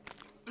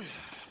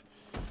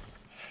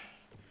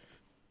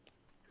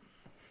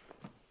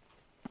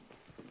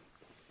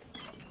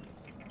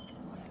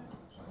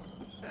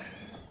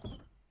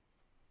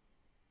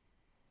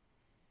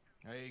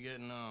 How you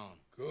getting on?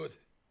 Good.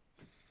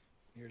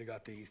 Nearly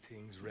got these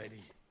things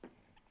ready.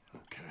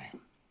 Okay.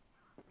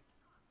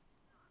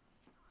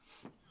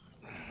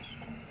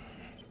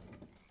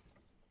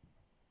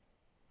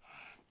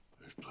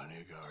 There's plenty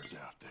of guards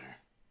out there.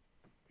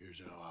 Here's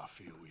how I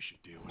feel we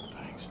should deal with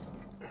things.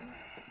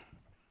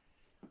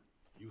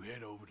 You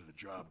head over to the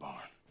dry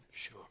barn.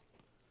 Sure.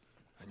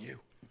 And you?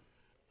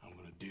 I'm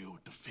gonna deal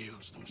with the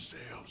fields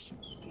themselves.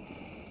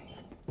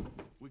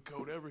 We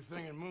coat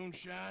everything in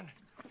moonshine,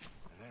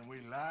 and then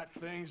we light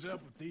things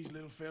up with these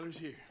little fellers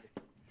here.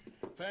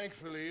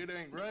 Thankfully, it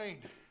ain't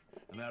rained,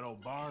 and that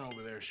old barn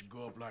over there should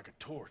go up like a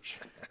torch.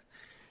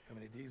 How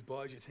many of these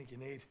boys you think you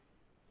need?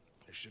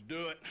 This should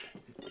do it.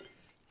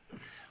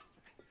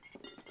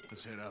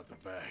 Let's head out the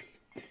back.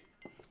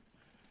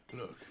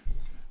 Look,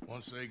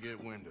 once they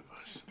get wind of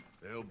us,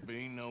 there'll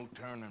be no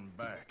turning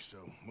back, so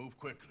move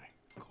quickly.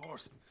 Of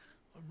course.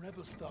 I'm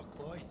rebel stock,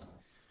 boy.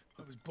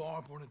 I was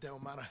born burning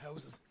down manor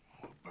houses.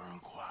 We'll burn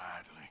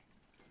quietly.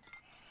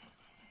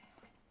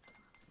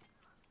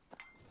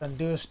 Gotta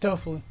do it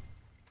stealthily.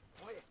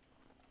 Quiet.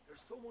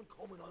 There's someone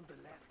coming on the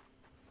left.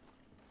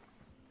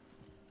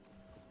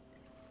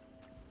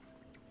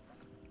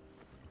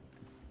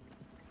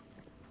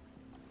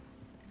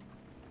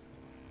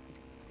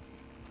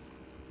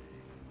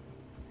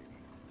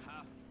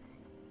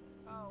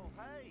 Oh,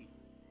 hey.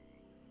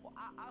 Well,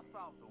 I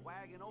thought the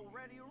wagon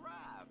already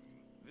arrived.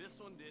 This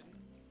one didn't.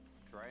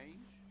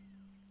 Strange.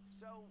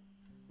 So,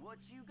 what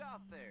you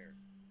got there?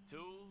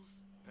 Tools,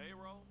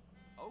 payroll.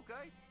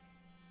 Okay.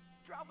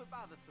 Drop it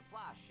by the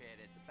supply shed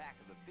at the back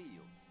of the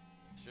fields.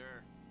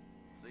 Sure.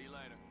 See you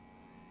later.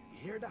 You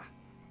hear that?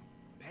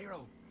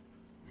 Payroll.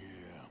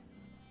 Yeah.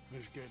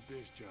 Let's get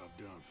this job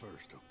done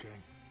first, okay?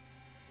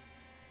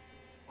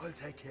 I'll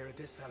take care of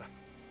this fella.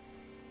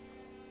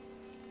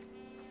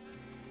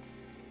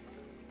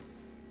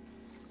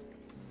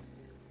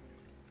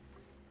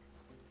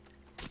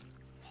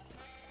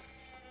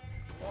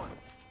 Come on.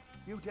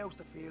 You douse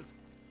the fields.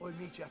 I'll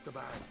meet you at the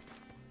barn.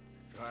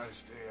 Try to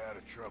stay out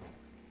of trouble.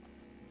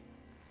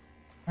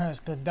 Alright, let's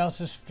go douse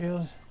this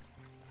field.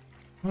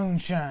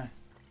 Moonshine.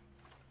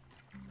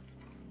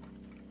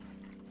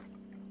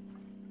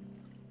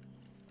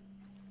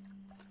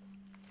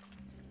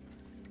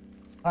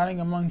 Hiding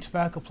among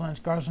tobacco plants,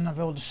 guards will not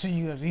be able to see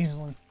you as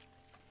easily.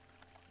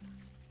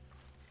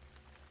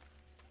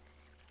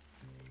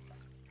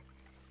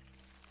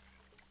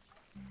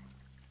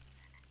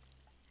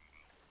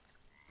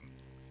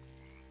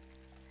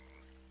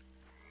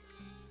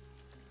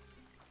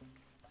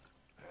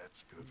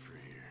 That's good for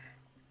here.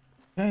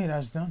 Okay,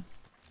 that's done.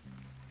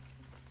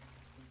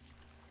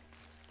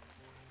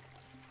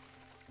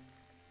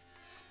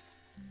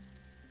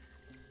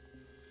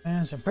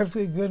 And it's a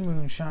perfectly good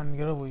moonshine to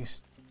get a waste.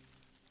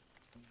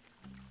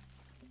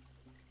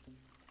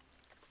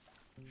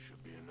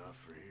 Should be enough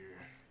for here.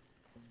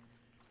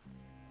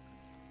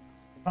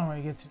 I'm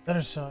gonna get to the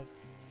other side.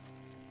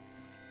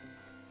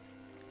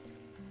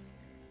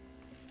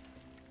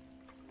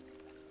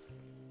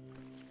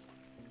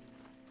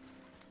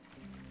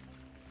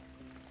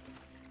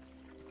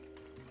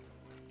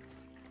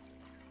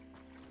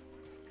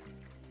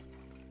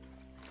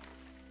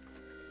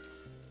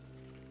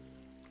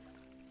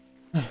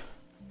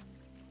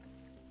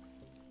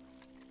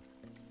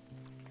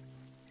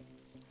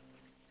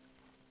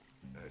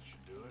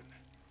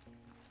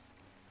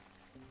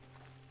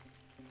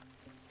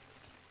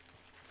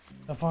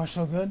 So far,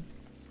 so good.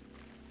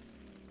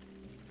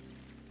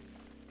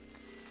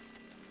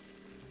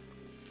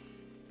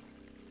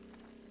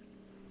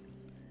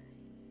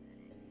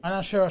 I'm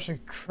not sure I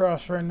should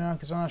cross right now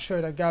because I'm not sure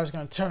that guy's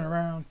gonna turn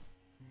around.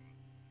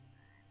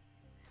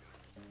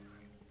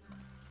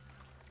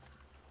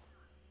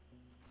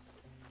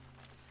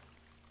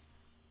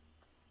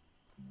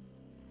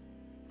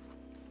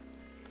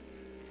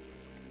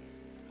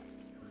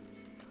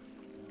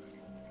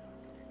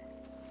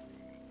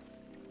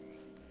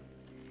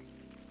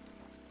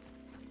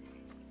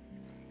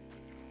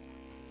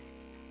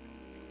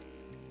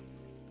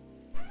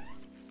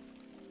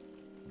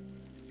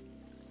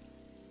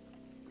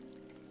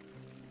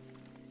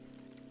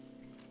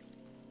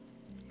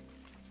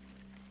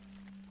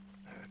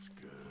 That's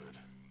good.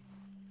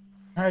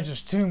 Alright,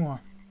 just two more.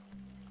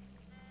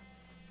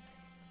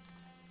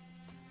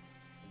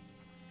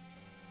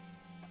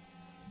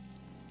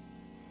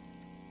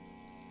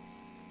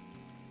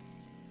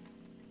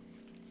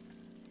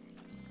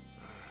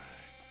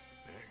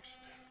 Next.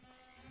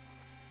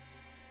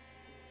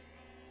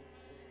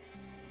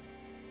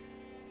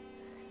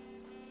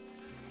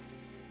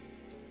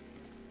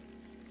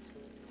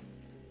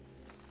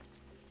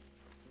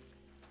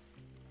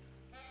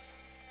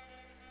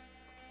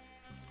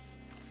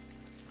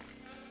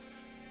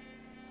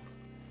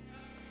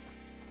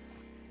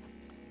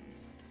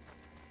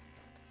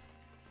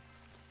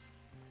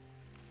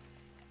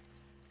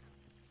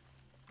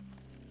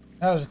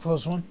 That was a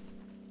close one.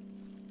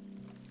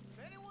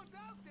 If anyone's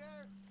out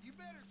there, you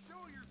better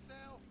show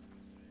yourself.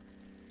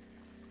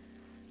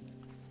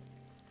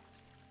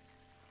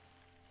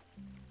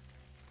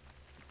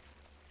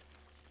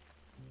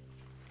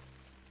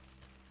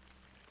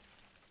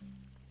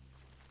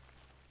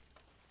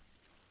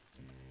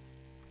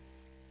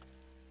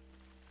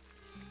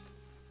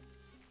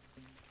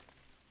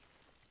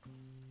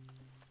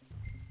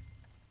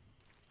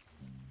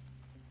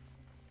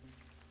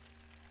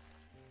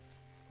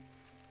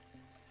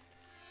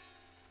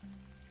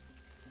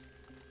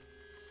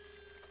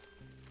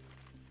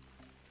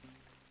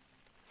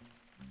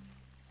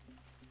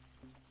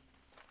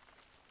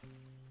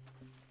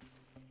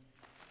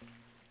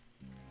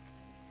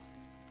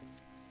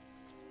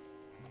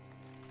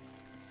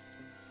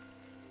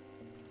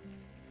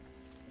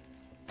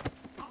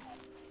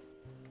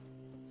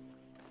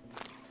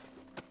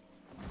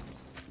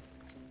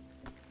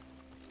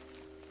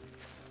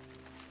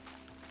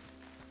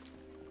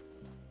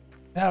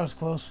 That was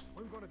close.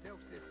 I'm gonna douse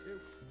this too.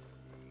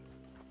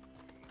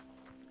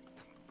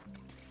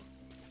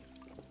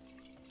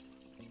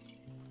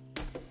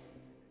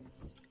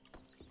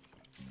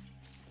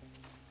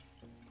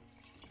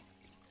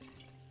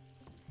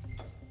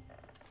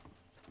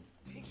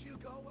 Think she'll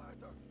go,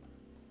 Arthur?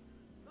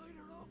 Light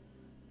her up.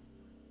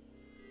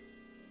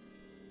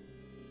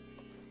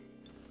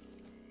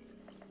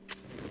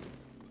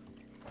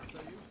 So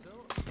you saw.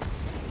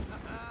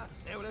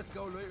 Now let's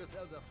go light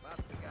ourselves a fat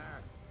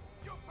cigar.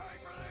 You'll pay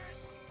for this.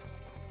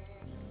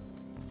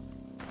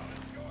 I'll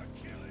enjoy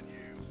killing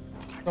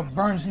you. Go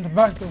burn some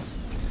tobacco.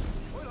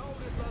 We'll hold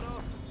this lot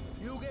off.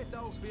 You get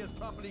those fields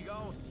properly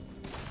going.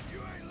 You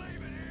ain't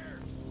leaving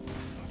here.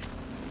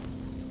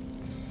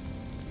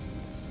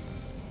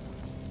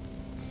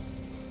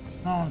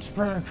 No, and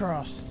spread it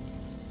across.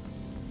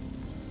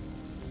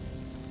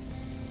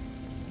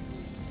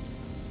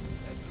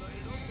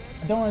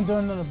 I don't want to do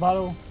another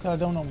bottle because I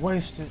don't want to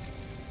waste it.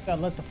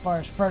 Gotta let the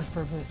fire spread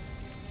for a bit.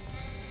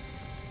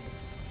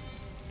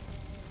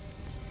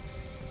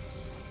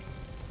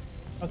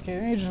 Okay,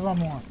 let me just one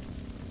more.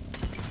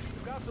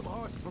 We've got some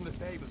horses from the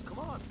stables. Come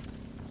on.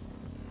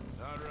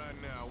 Not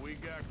right now. We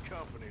got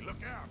company.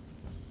 Look out!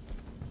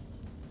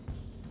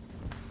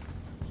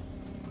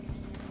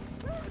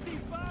 Where are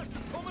these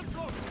bastards coming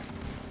from?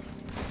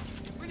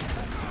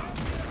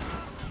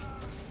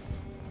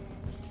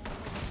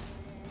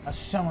 That's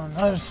someone on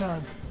the other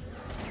side.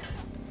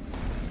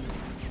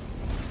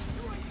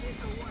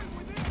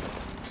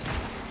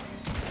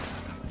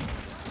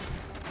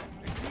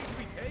 They seem to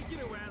be taking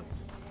it well.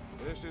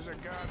 This is a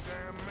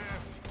goddamn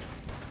mess.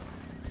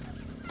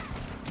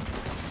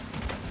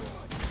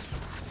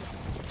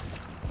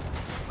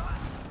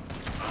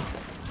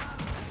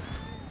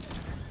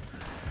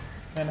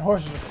 Man, the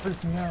horses are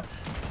freaking out.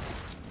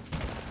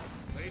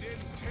 They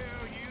didn't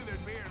tell you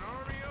there'd be an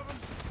army of them?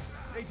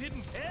 They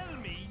didn't tell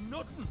me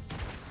nothing.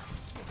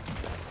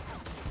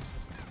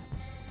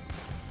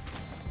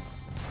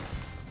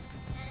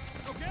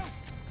 Look out!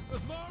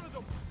 There's more of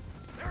them.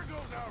 There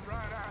goes out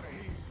right out of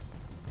here.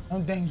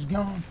 Them things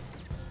gone.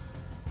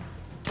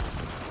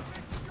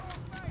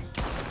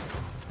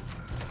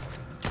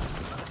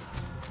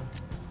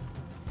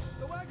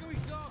 The wagon we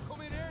saw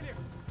come in earlier.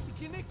 You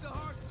can nick the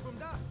horses from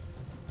that.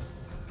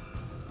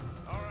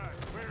 All right,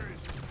 where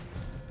is it?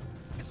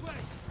 This way.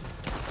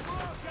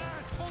 More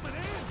guards coming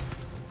in.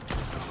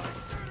 Somebody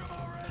shoot him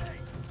already.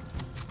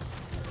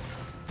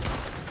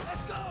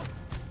 Let's go.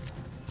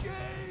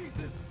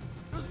 Jesus,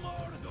 there's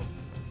more of them.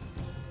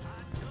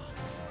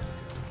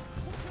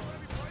 We'll kill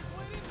every price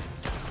point in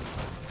there.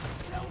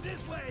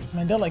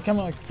 Man, they're like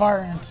coming like fire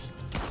ants.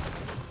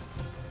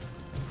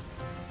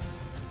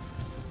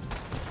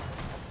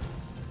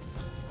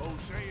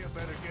 Hosea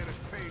better get us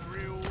paid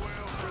real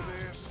well for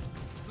this.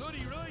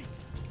 Bloody right.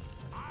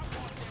 I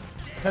want them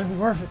dead. Gotta be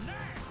worth it.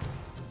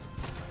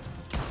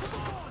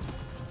 Come on.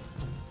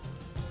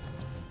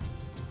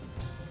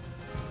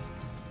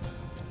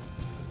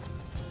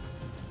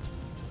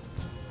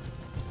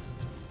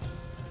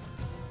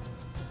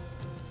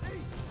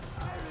 See,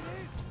 there it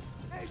is.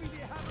 Maybe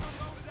they haven't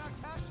unloaded that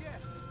cash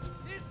yet.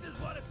 This is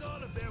what it's all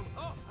about.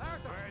 Oh,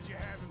 Arthur. Glad you're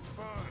having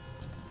fun.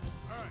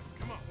 All right,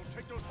 come on, we'll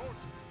take those horses.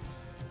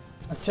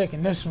 I'm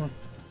taking this one.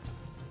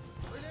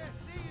 Well, let's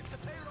see if the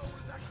payroll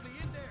is actually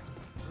in there.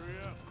 Hurry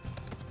up.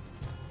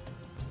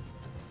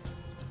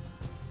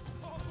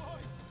 Oh boy,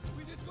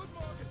 we did good,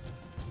 Morgan.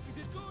 We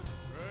did good.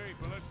 Great,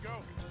 well, let's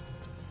go.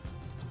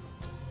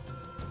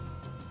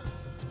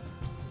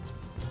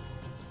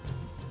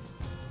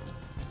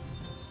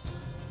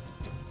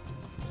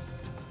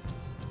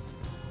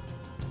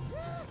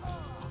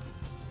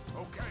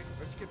 Okay,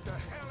 let's get the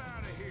hell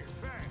out of here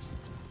fast.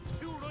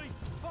 You right,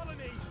 follow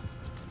me.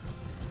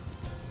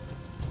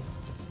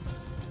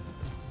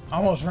 I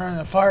almost ran in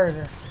the fire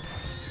there.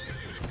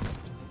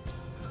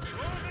 Oh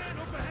man,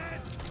 up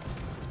ahead.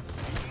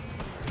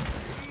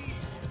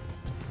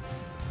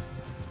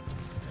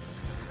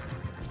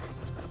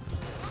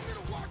 I'm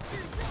gonna watch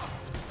you drop.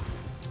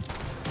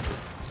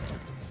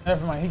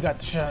 Never mind, he got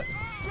the shot.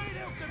 Straight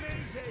out the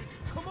main gate.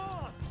 Come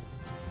on.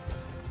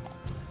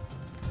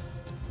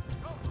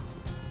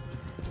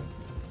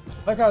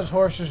 Like how his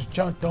horse just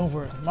jumped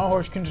over it. My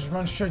horse can just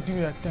run straight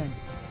through that thing.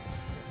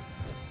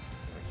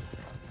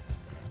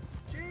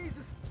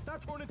 Jesus,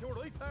 that turned into a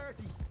right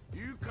party.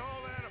 You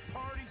call that a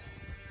party?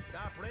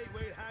 That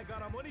Braithwaite had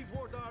got our money's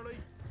worth, all right.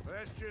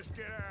 Let's just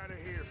get out of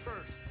here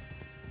first.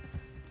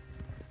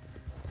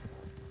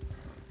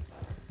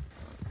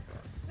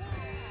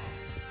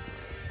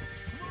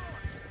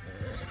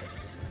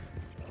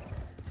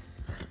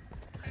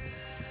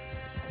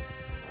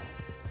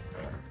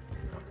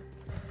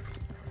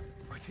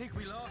 I think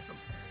we lost them.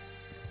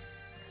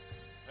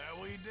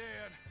 That we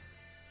did.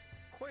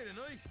 Quite a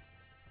night.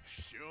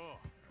 Sure.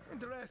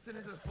 Interesting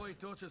little fight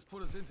Dutch has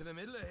put us into the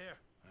middle of here.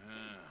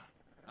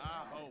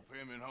 I hope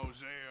him and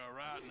Hosea are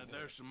right and that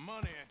there's some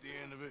money at the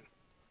end of it.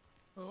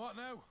 Well, what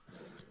now?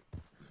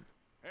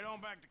 Head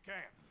on back to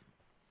camp.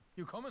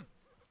 You coming?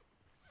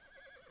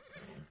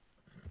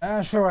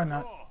 Sure, why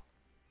not? Sure.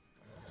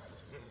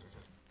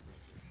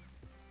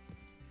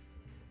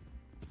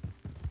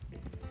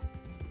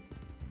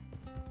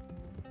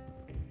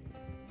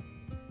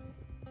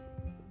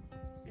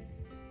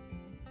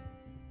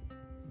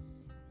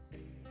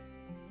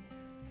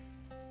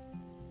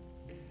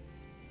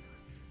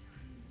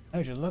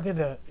 Would you look at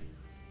that?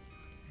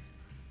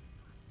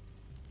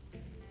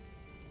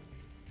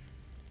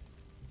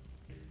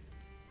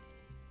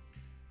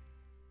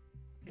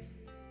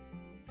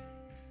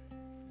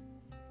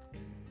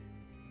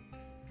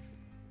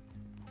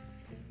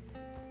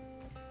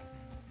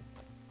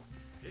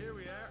 Here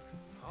we are.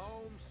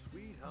 Home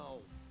sweet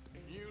home.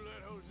 You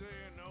let Hosea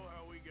know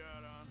how we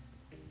got on.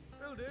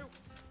 Will do.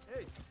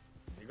 Hey,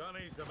 you got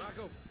any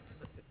tobacco?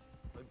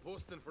 I'm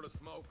busting for the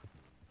smoke.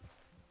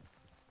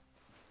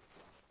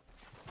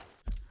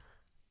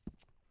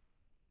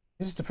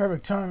 This is the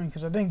perfect timing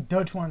because I think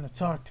Dutch wanted to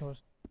talk to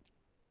us.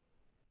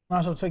 Might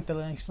as well take the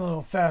next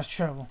little fast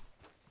travel.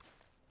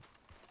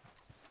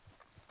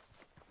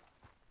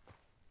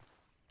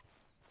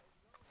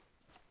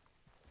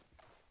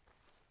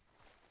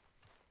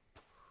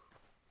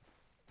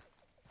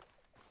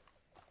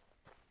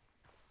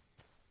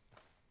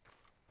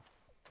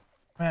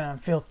 Man, I'm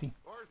filthy.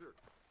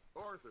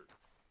 Arthur.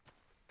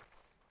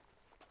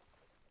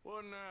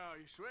 What now?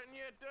 You sweating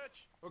yet,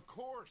 Dutch? Of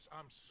course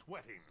I'm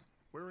sweating.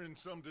 We're in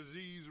some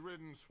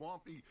disease-ridden,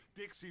 swampy,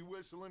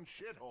 Dixie-whistling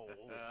shithole.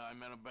 I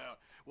meant about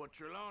what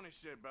Trelawney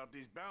said about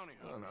these bounty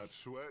I'm hunters. not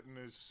sweating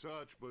as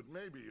such, but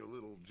maybe a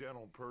little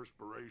gentle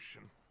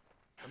perspiration.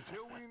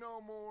 Until we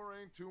know more,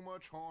 ain't too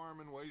much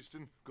harm in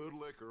wasting good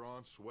liquor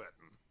on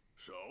sweating.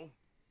 So?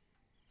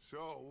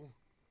 So,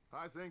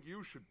 I think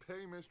you should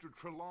pay Mr.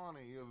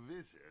 Trelawney a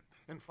visit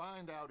and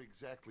find out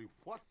exactly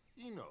what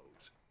he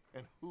knows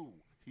and who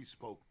he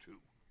spoke to.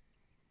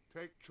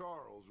 Take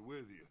Charles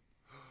with you.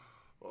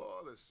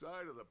 Oh, the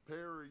sight of the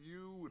pair of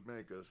you would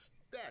make a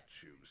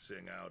statue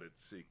sing out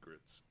its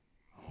secrets.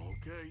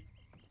 Okay.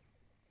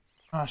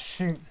 Ah,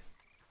 shoot.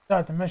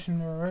 Start the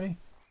mission already.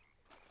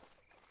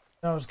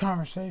 That was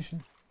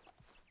conversation.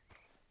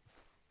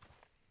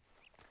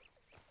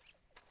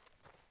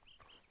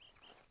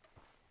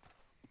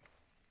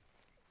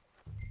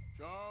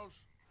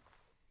 Charles,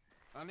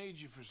 I need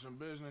you for some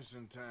business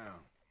in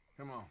town.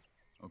 Come on.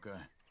 Okay.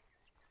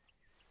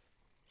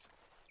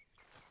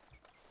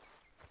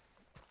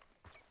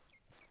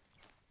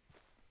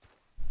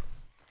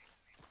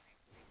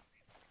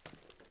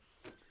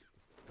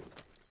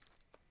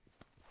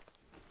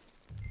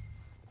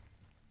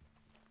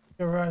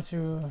 Go right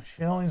to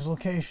Shelley's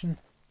location.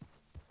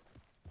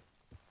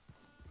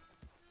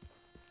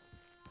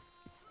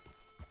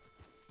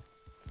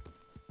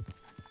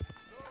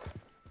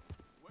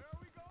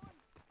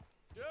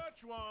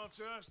 Dutch wants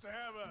us to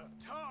have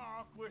a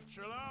talk with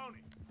Trelawney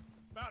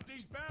about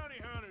these bounty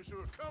hunters who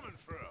are coming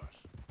for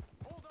us.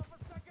 Hold up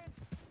a second.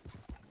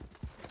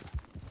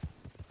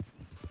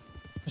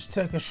 Just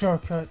take a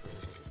shortcut.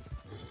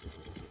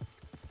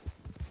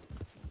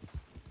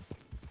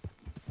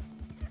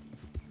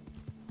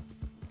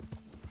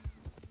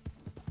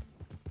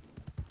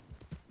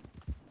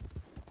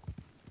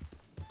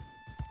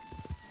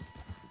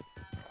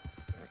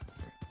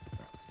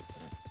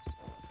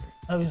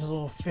 That was a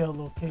little failed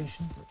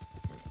location.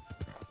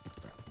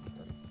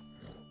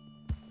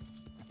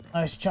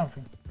 Nice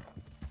jumping.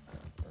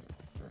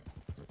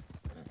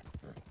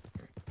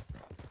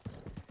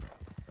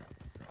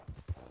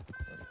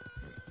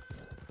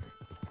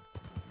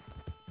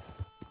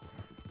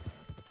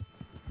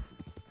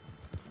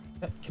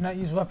 Cannot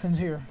use weapons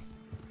here.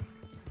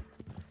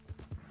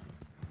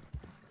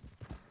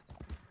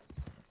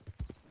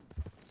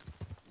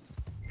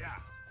 Yeah.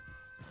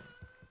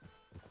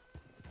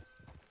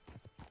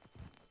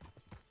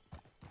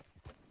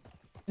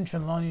 In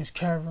Trelawney's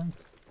cavern.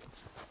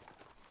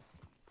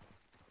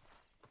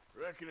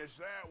 Reckon it's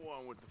that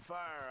one with the fire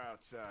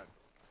outside.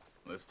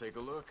 Let's take a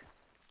look.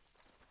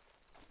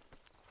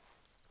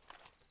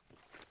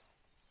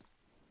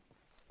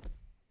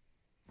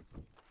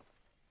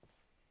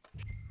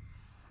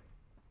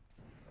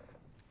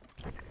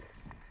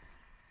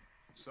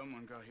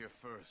 Someone got here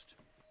first.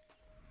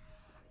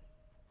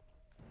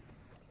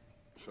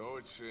 So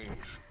it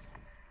seems.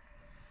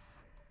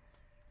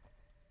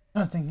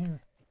 Nothing here.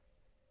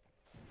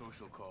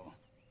 Social call.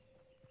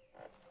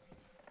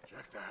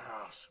 Check the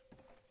house.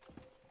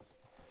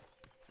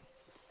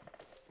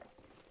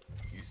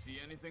 You see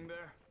anything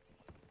there?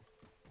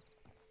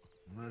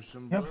 There's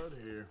some Yep. blood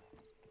here.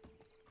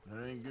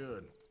 That ain't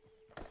good.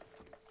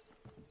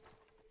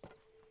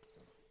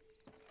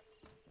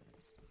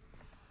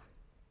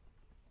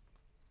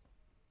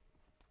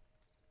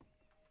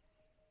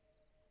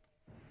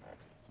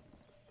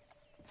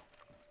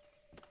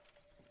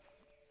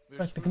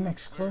 Like the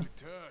next clue. Barely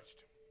touched.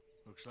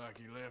 Looks like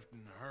he left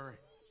in a hurry.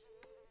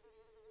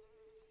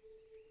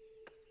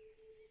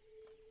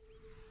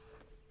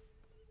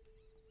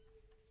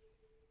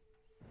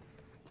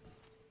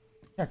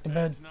 Check the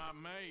bed. Bed's not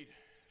made,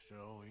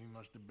 so he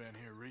must have been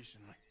here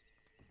recently.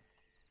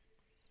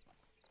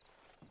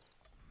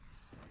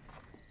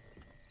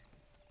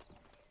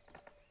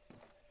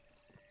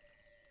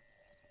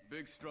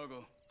 Big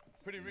struggle.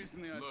 Pretty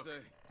recently, I'd Look, say.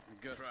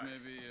 I guess tracks.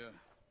 maybe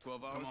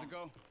 12 hours on.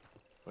 ago.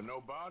 But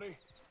no body?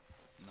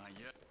 Not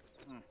yet.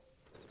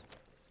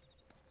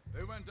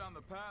 They went down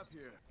the path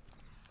here.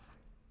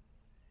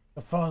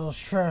 To follow those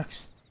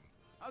tracks.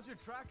 How's your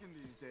tracking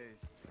these days?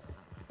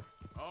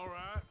 All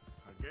right,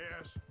 I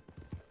guess.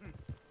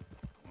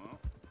 Well,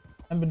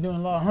 I've been doing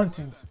a lot of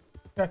huntings.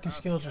 Tracking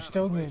skills are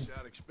still good.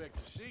 I'd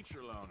expect to see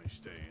Trelawney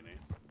staying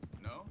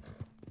in. no?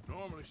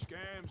 Normally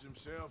scams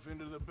himself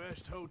into the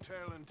best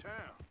hotel in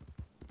town.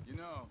 You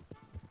know,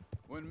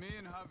 when me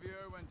and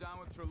Javier went down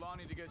with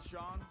Trelawney to get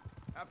Sean,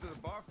 after the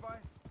bar fight,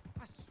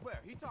 I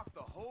swear, he talked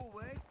the whole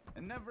way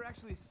and never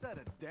actually said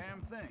a damn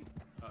thing.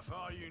 I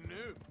thought you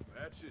knew.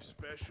 That's his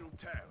special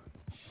talent.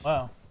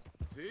 Wow.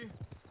 See?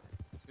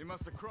 He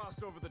must have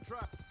crossed over the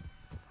track.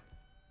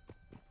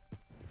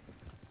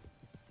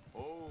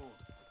 Oh.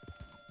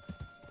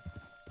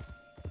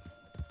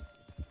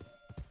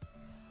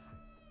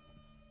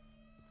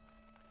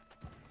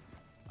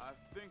 I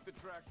think the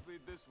tracks lead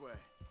this way.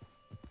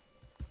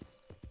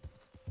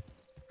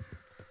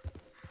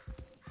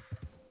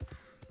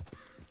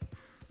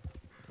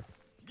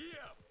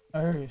 I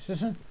hear you,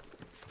 Sisson.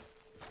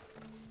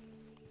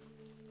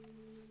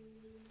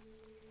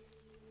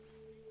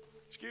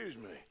 Excuse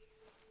me.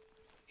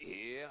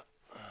 Yeah.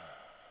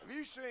 Have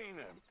you seen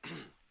him?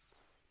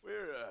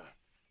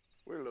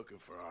 We're looking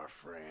for our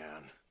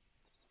friend.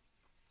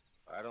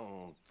 I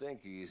don't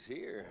think he's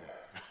here.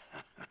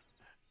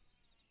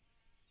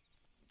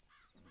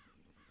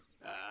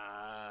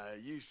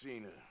 You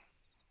seen a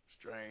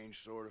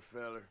strange sort of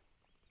feller?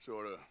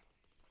 Sort of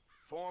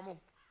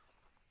formal?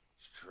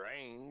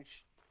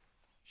 Strange?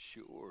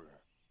 Sure.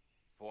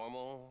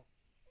 Formal?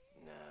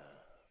 Nah.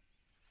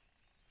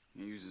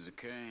 He uses a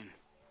cane.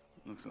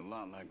 Looks a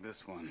lot like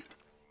this one.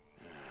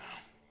 Yeah.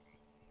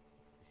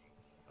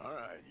 All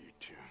right, you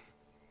two.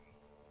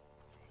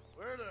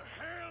 Where the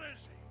hell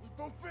is he? We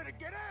both better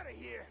get out of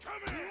here.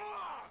 Come here.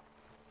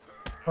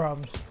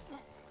 Problems.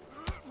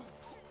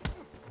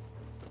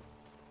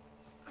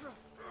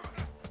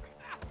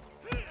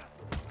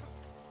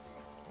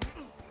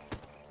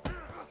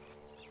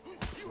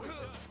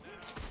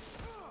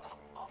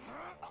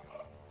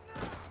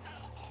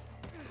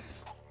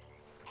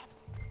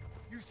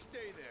 You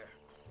stay there.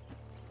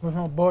 Where's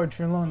my boy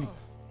Trelawney?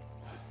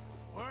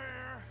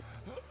 Where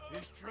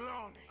is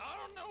Trelawney? I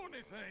don't know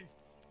anything.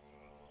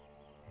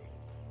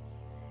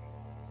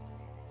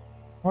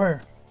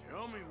 Where?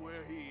 Tell me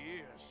where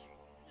he is.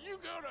 You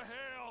go to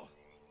hell.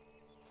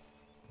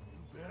 You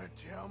better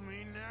tell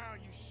me now,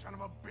 you son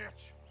of a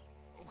bitch.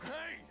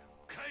 Okay,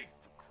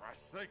 for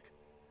Christ's sake.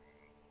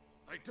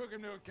 I took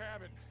him to a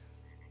cabin.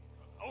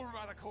 Over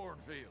by the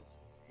cornfields.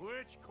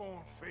 Which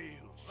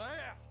cornfields?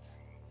 Left.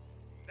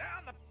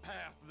 Down the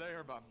path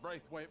there by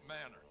Braithwaite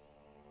Manor.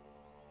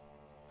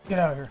 Get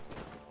out of here.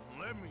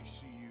 Let me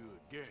see you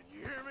again. You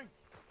hear me?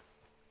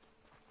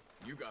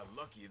 You got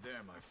lucky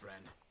there, my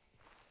friend.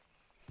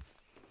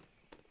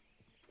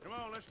 Come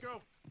on, let's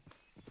go.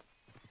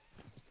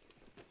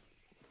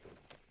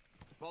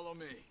 Follow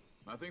me.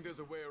 I think there's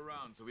a way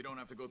around so we don't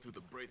have to go through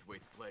the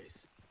Braithwaite's place.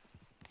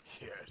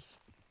 Yes.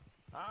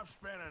 I've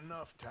spent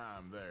enough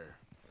time there.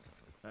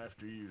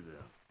 After you,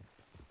 then.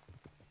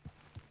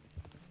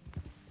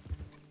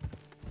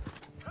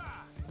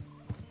 Ha!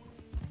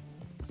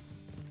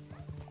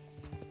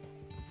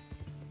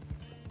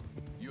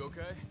 You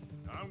okay?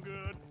 I'm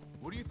good.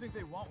 What do you think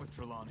they want with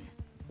Trelawney?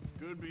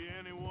 Could be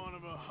any one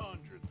of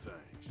 100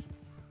 things.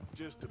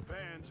 Just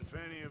depends if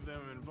any of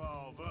them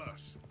involve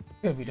us.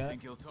 Could be You that.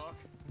 think he'll talk?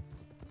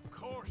 Of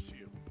course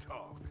he'll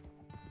talk.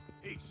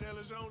 He'd sell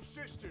his own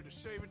sister to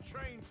save a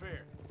train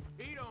fare.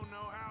 He don't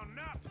know how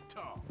not to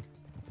talk.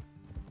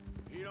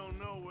 He don't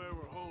know where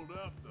we're holed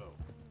up, though.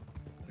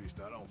 At least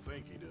I don't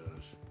think he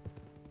does.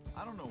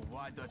 I don't know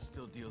why Dutch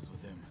still deals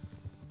with him.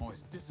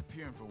 Always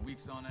disappearing for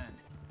weeks on end.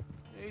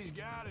 He's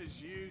got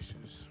his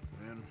uses,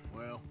 and,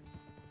 well,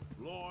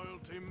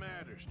 loyalty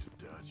matters to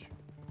Dutch.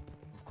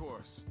 Of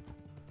course.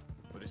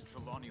 But is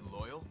Trelawney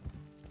loyal?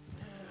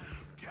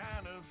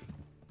 Kind of.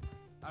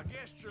 I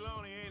guess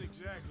Trelawney ain't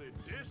exactly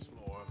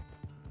disloyal.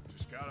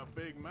 Just got a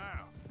big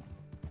mouth.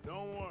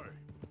 Don't worry.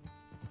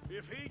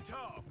 If he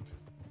talked,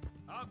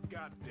 I'll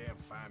goddamn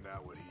find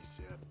out what he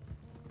said.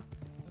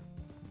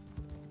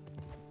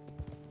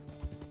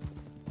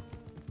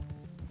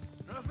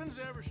 Nothing's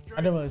ever straight.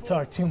 I didn't really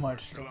talk too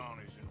much.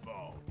 Trelawney's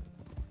involved.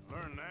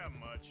 Learn that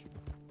much.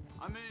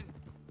 I mean,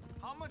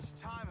 how much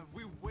time have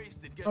we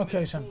wasted getting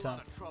Okay, this fool sometime.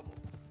 out of trouble?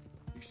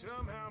 He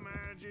somehow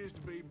manages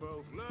to be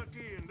both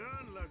lucky and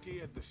unlucky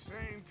at the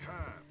same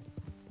time.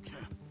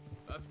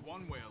 That's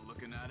one way of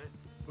looking at it.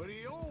 But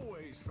he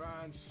always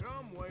finds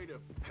some way to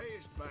pay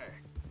us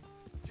back.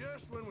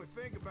 Just when we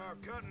think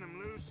about cutting him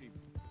loose, he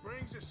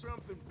brings us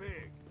something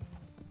big.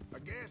 I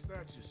guess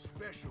that's his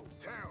special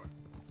talent,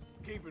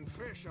 keeping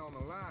fish on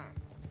the line.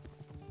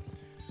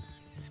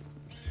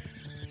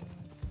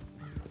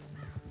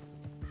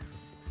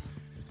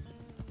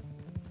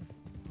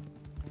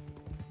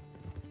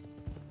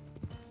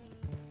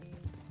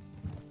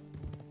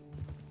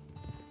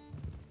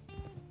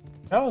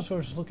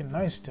 Allosaurus is looking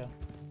nice still.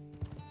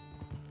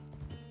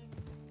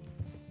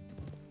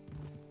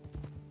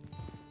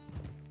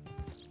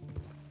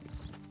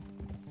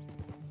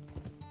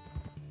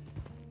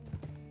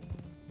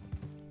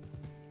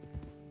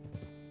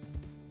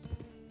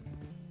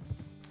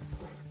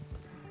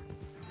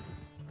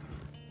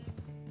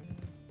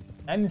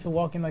 I need to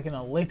walk in like in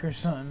a lake or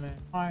something, man.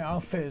 My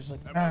outfit is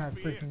like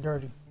freaking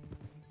dirty.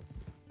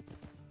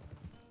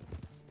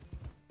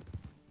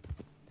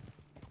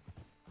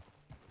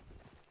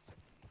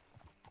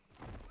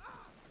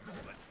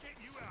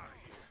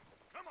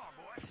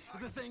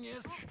 The thing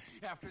is,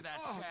 after that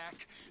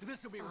shack,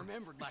 this will be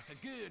remembered like a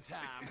good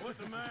time. Put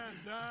the man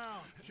down,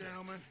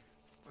 gentlemen.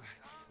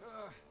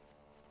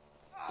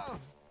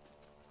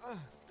 Is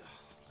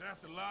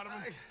that the lot of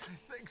them?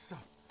 I think so.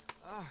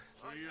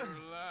 So you're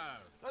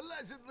alive?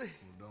 Allegedly.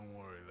 Well, don't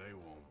worry, they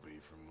won't be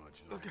for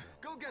much Look, longer.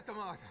 go get them,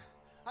 Arthur.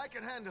 I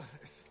can handle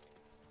this.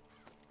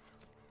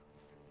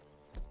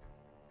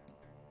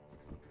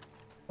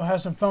 I'll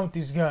have some fun with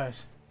these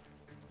guys.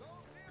 Don't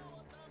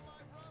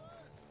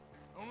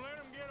let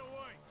them get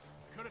away.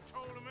 Could have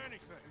told them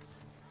anything.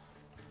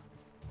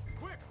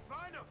 Quick,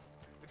 find them.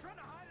 They're trying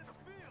to hide in the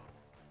fields.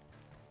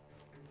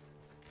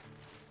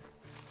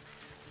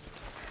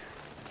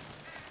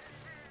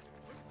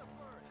 Look at the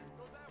birds.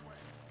 Go that way.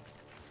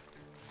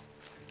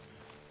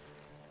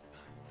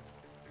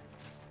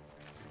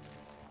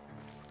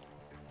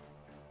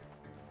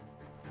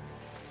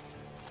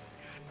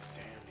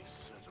 Damn these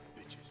sons of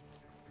bitches.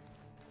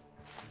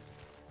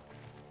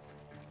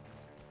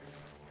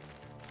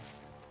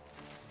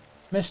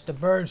 Missed the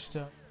bird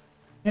still.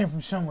 Came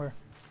from somewhere.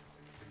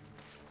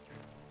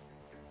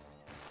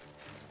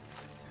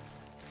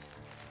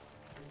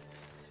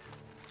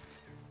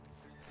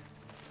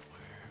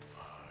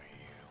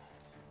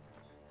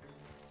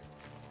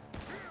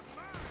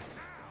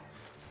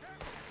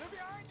 They're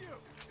behind you.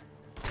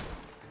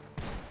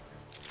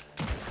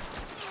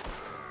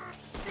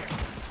 Shit!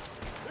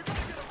 They're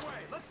gonna get away.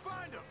 Let's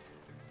find them.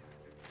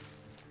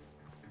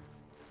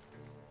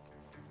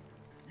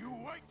 You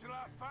wait till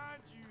I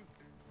find you.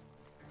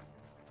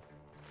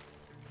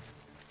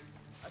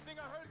 I think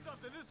I heard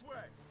something this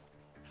way.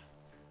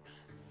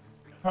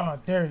 Oh,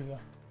 there you go.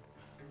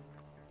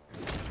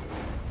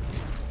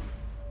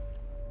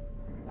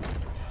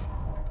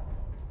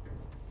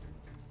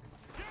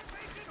 You're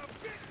making a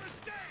big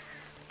mistake.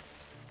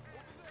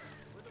 Over there,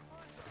 where the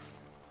birds are.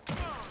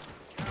 Come on,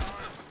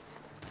 cowards.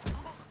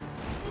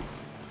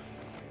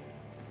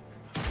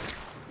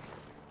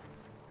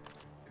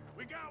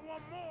 We got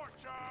one more,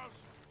 Charles.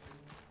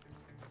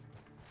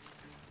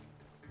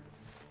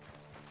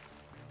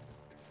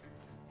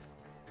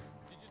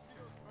 Did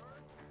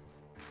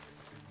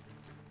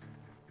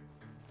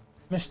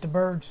Missed the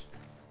birds.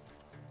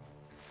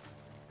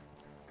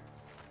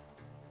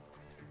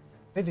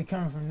 I think they're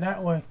coming from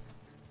that way.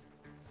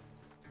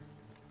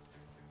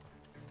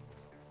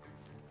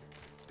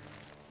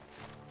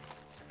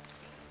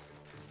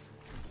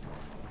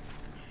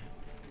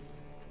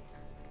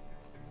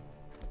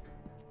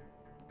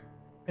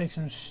 Take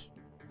some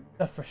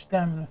stuff for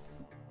stamina.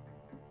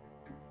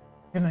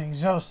 Getting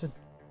exhausted.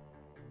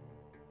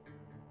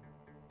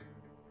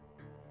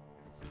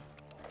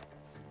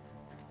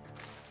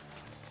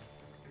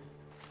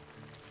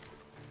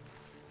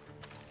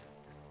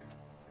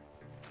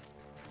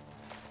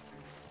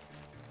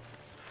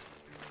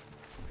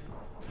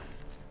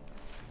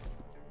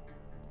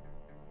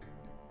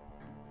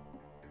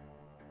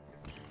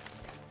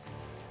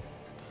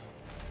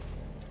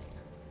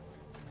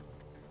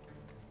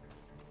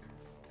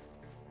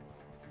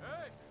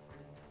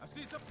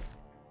 See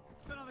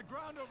something on the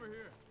ground over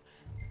here.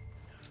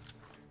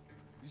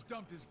 He's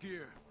dumped his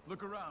gear.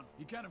 Look around.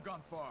 He can't have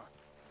gone far.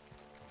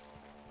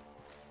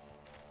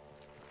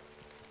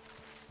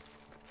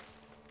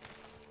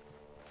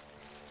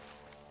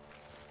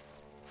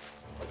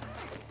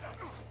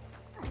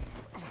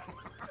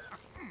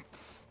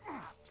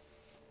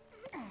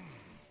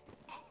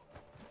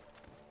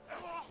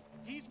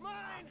 He's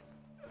mine!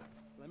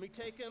 Let me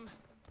take him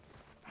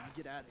and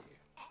get out of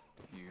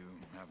here. You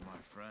have my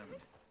friend.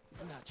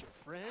 He's not your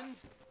friend.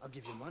 I'll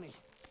give you money.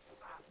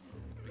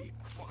 Be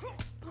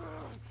quiet.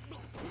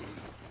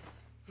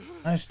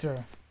 Nice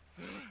try.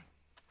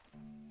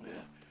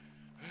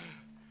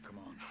 Come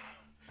on.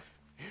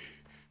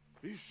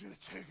 You should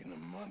have taken the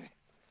money.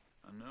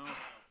 I know.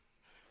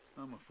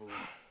 I'm a fool.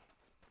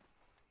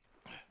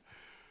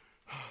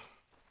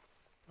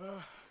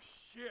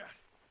 Shit.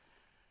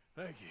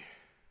 Thank you.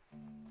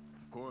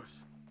 Of course.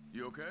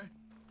 You okay?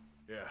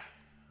 Yeah,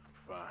 I'm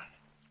fine.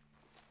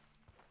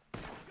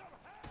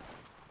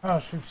 Oh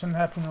shoot, something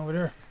happened over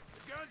there.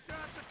 The gunshots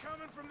are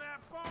coming from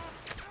that bomb.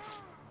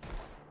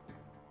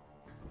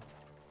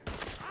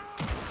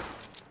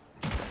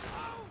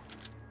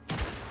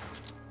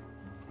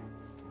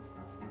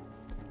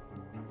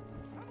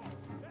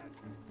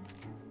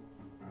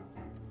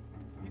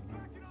 He's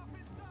backing off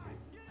inside.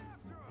 Get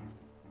after him.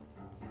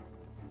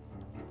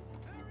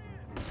 There he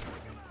is.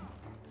 Take him out.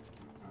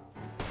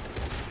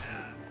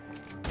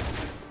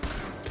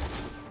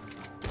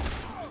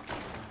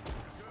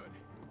 Good.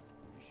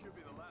 You should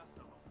be the last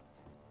of them.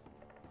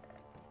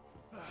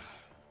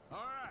 All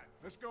right,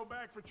 let's go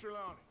back for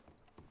Trelawney.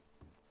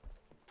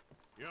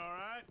 You all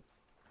right?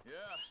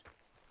 Yeah.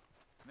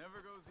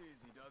 Never goes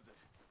easy, does it?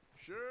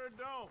 Sure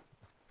don't.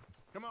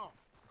 Come on.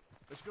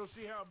 Let's go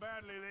see how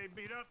badly they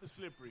beat up the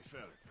slippery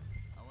fella.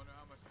 I wonder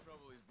how much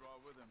trouble he's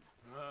brought with him.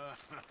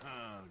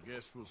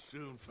 Guess we'll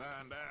soon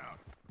find out.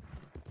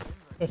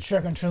 Let's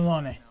check on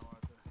Trelawney.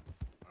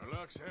 Our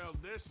luck's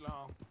held this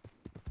long.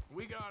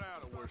 We got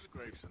out of worse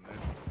scrapes than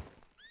this.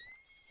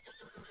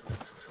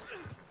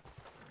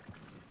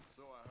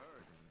 So I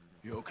heard.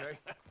 You okay?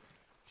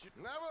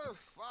 Never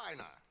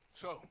finer.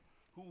 So,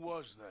 who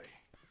was they?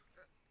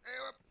 They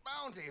were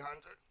bounty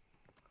hunter.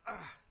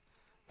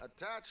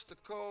 Attached to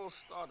Cole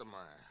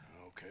Stoudemire.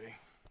 Okay.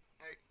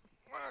 They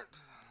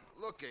weren't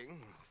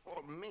looking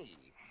for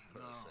me,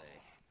 per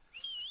se.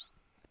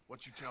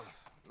 What you tell them?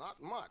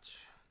 Not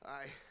much.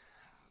 I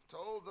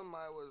told them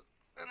I was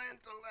an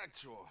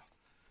intellectual.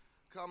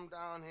 Come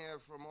down here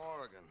from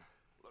Oregon,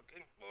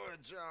 looking for a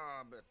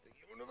job at the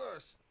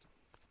university.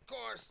 Of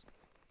course,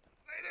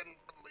 they didn't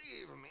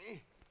believe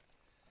me.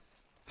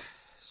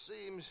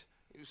 Seems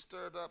you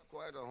stirred up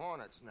quite a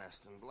hornet's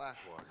nest in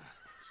Blackwater.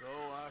 So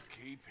I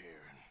keep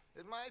hearing.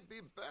 It might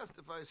be best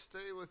if I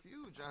stay with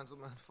you,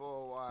 gentlemen,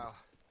 for a while.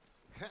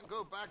 Can't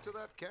go back to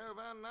that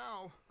caravan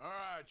now. All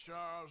right,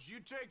 Charles. You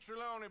take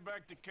Trelawney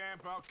back to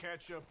camp. I'll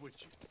catch up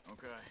with you.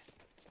 Okay.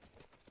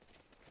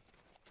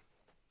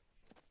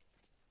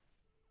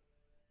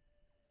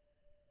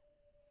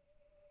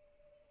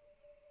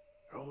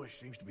 There always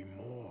seems to be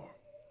more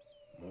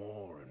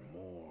and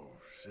more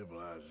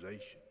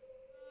civilization.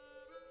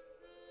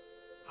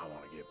 I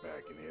want to get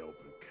back in the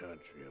open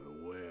country of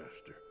the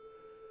West, or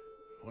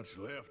what's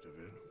left of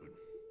it, but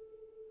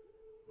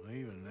well,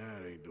 even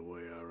that ain't the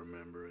way I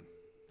remember it.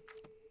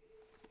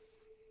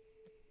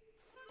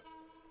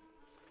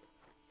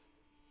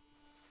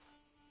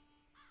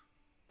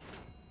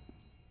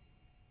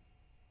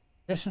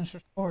 Distance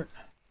report.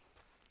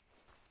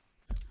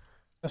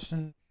 Just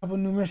a couple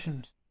new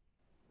missions.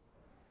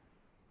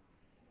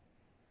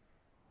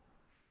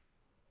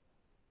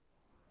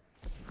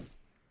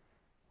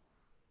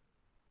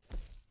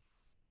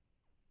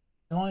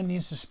 Trelawney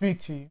needs to speak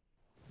to you.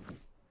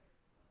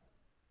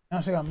 I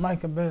also got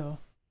Micah Bell.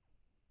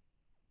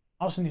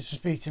 Also needs to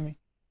speak to me.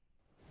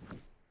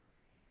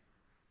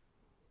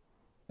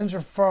 Since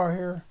we're far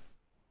here,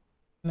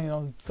 I'm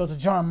gonna go to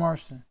John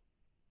Marston.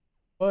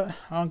 But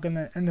I'm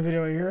gonna end the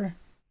video right here.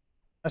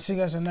 I'll see you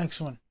guys in the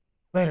next one.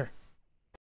 Later.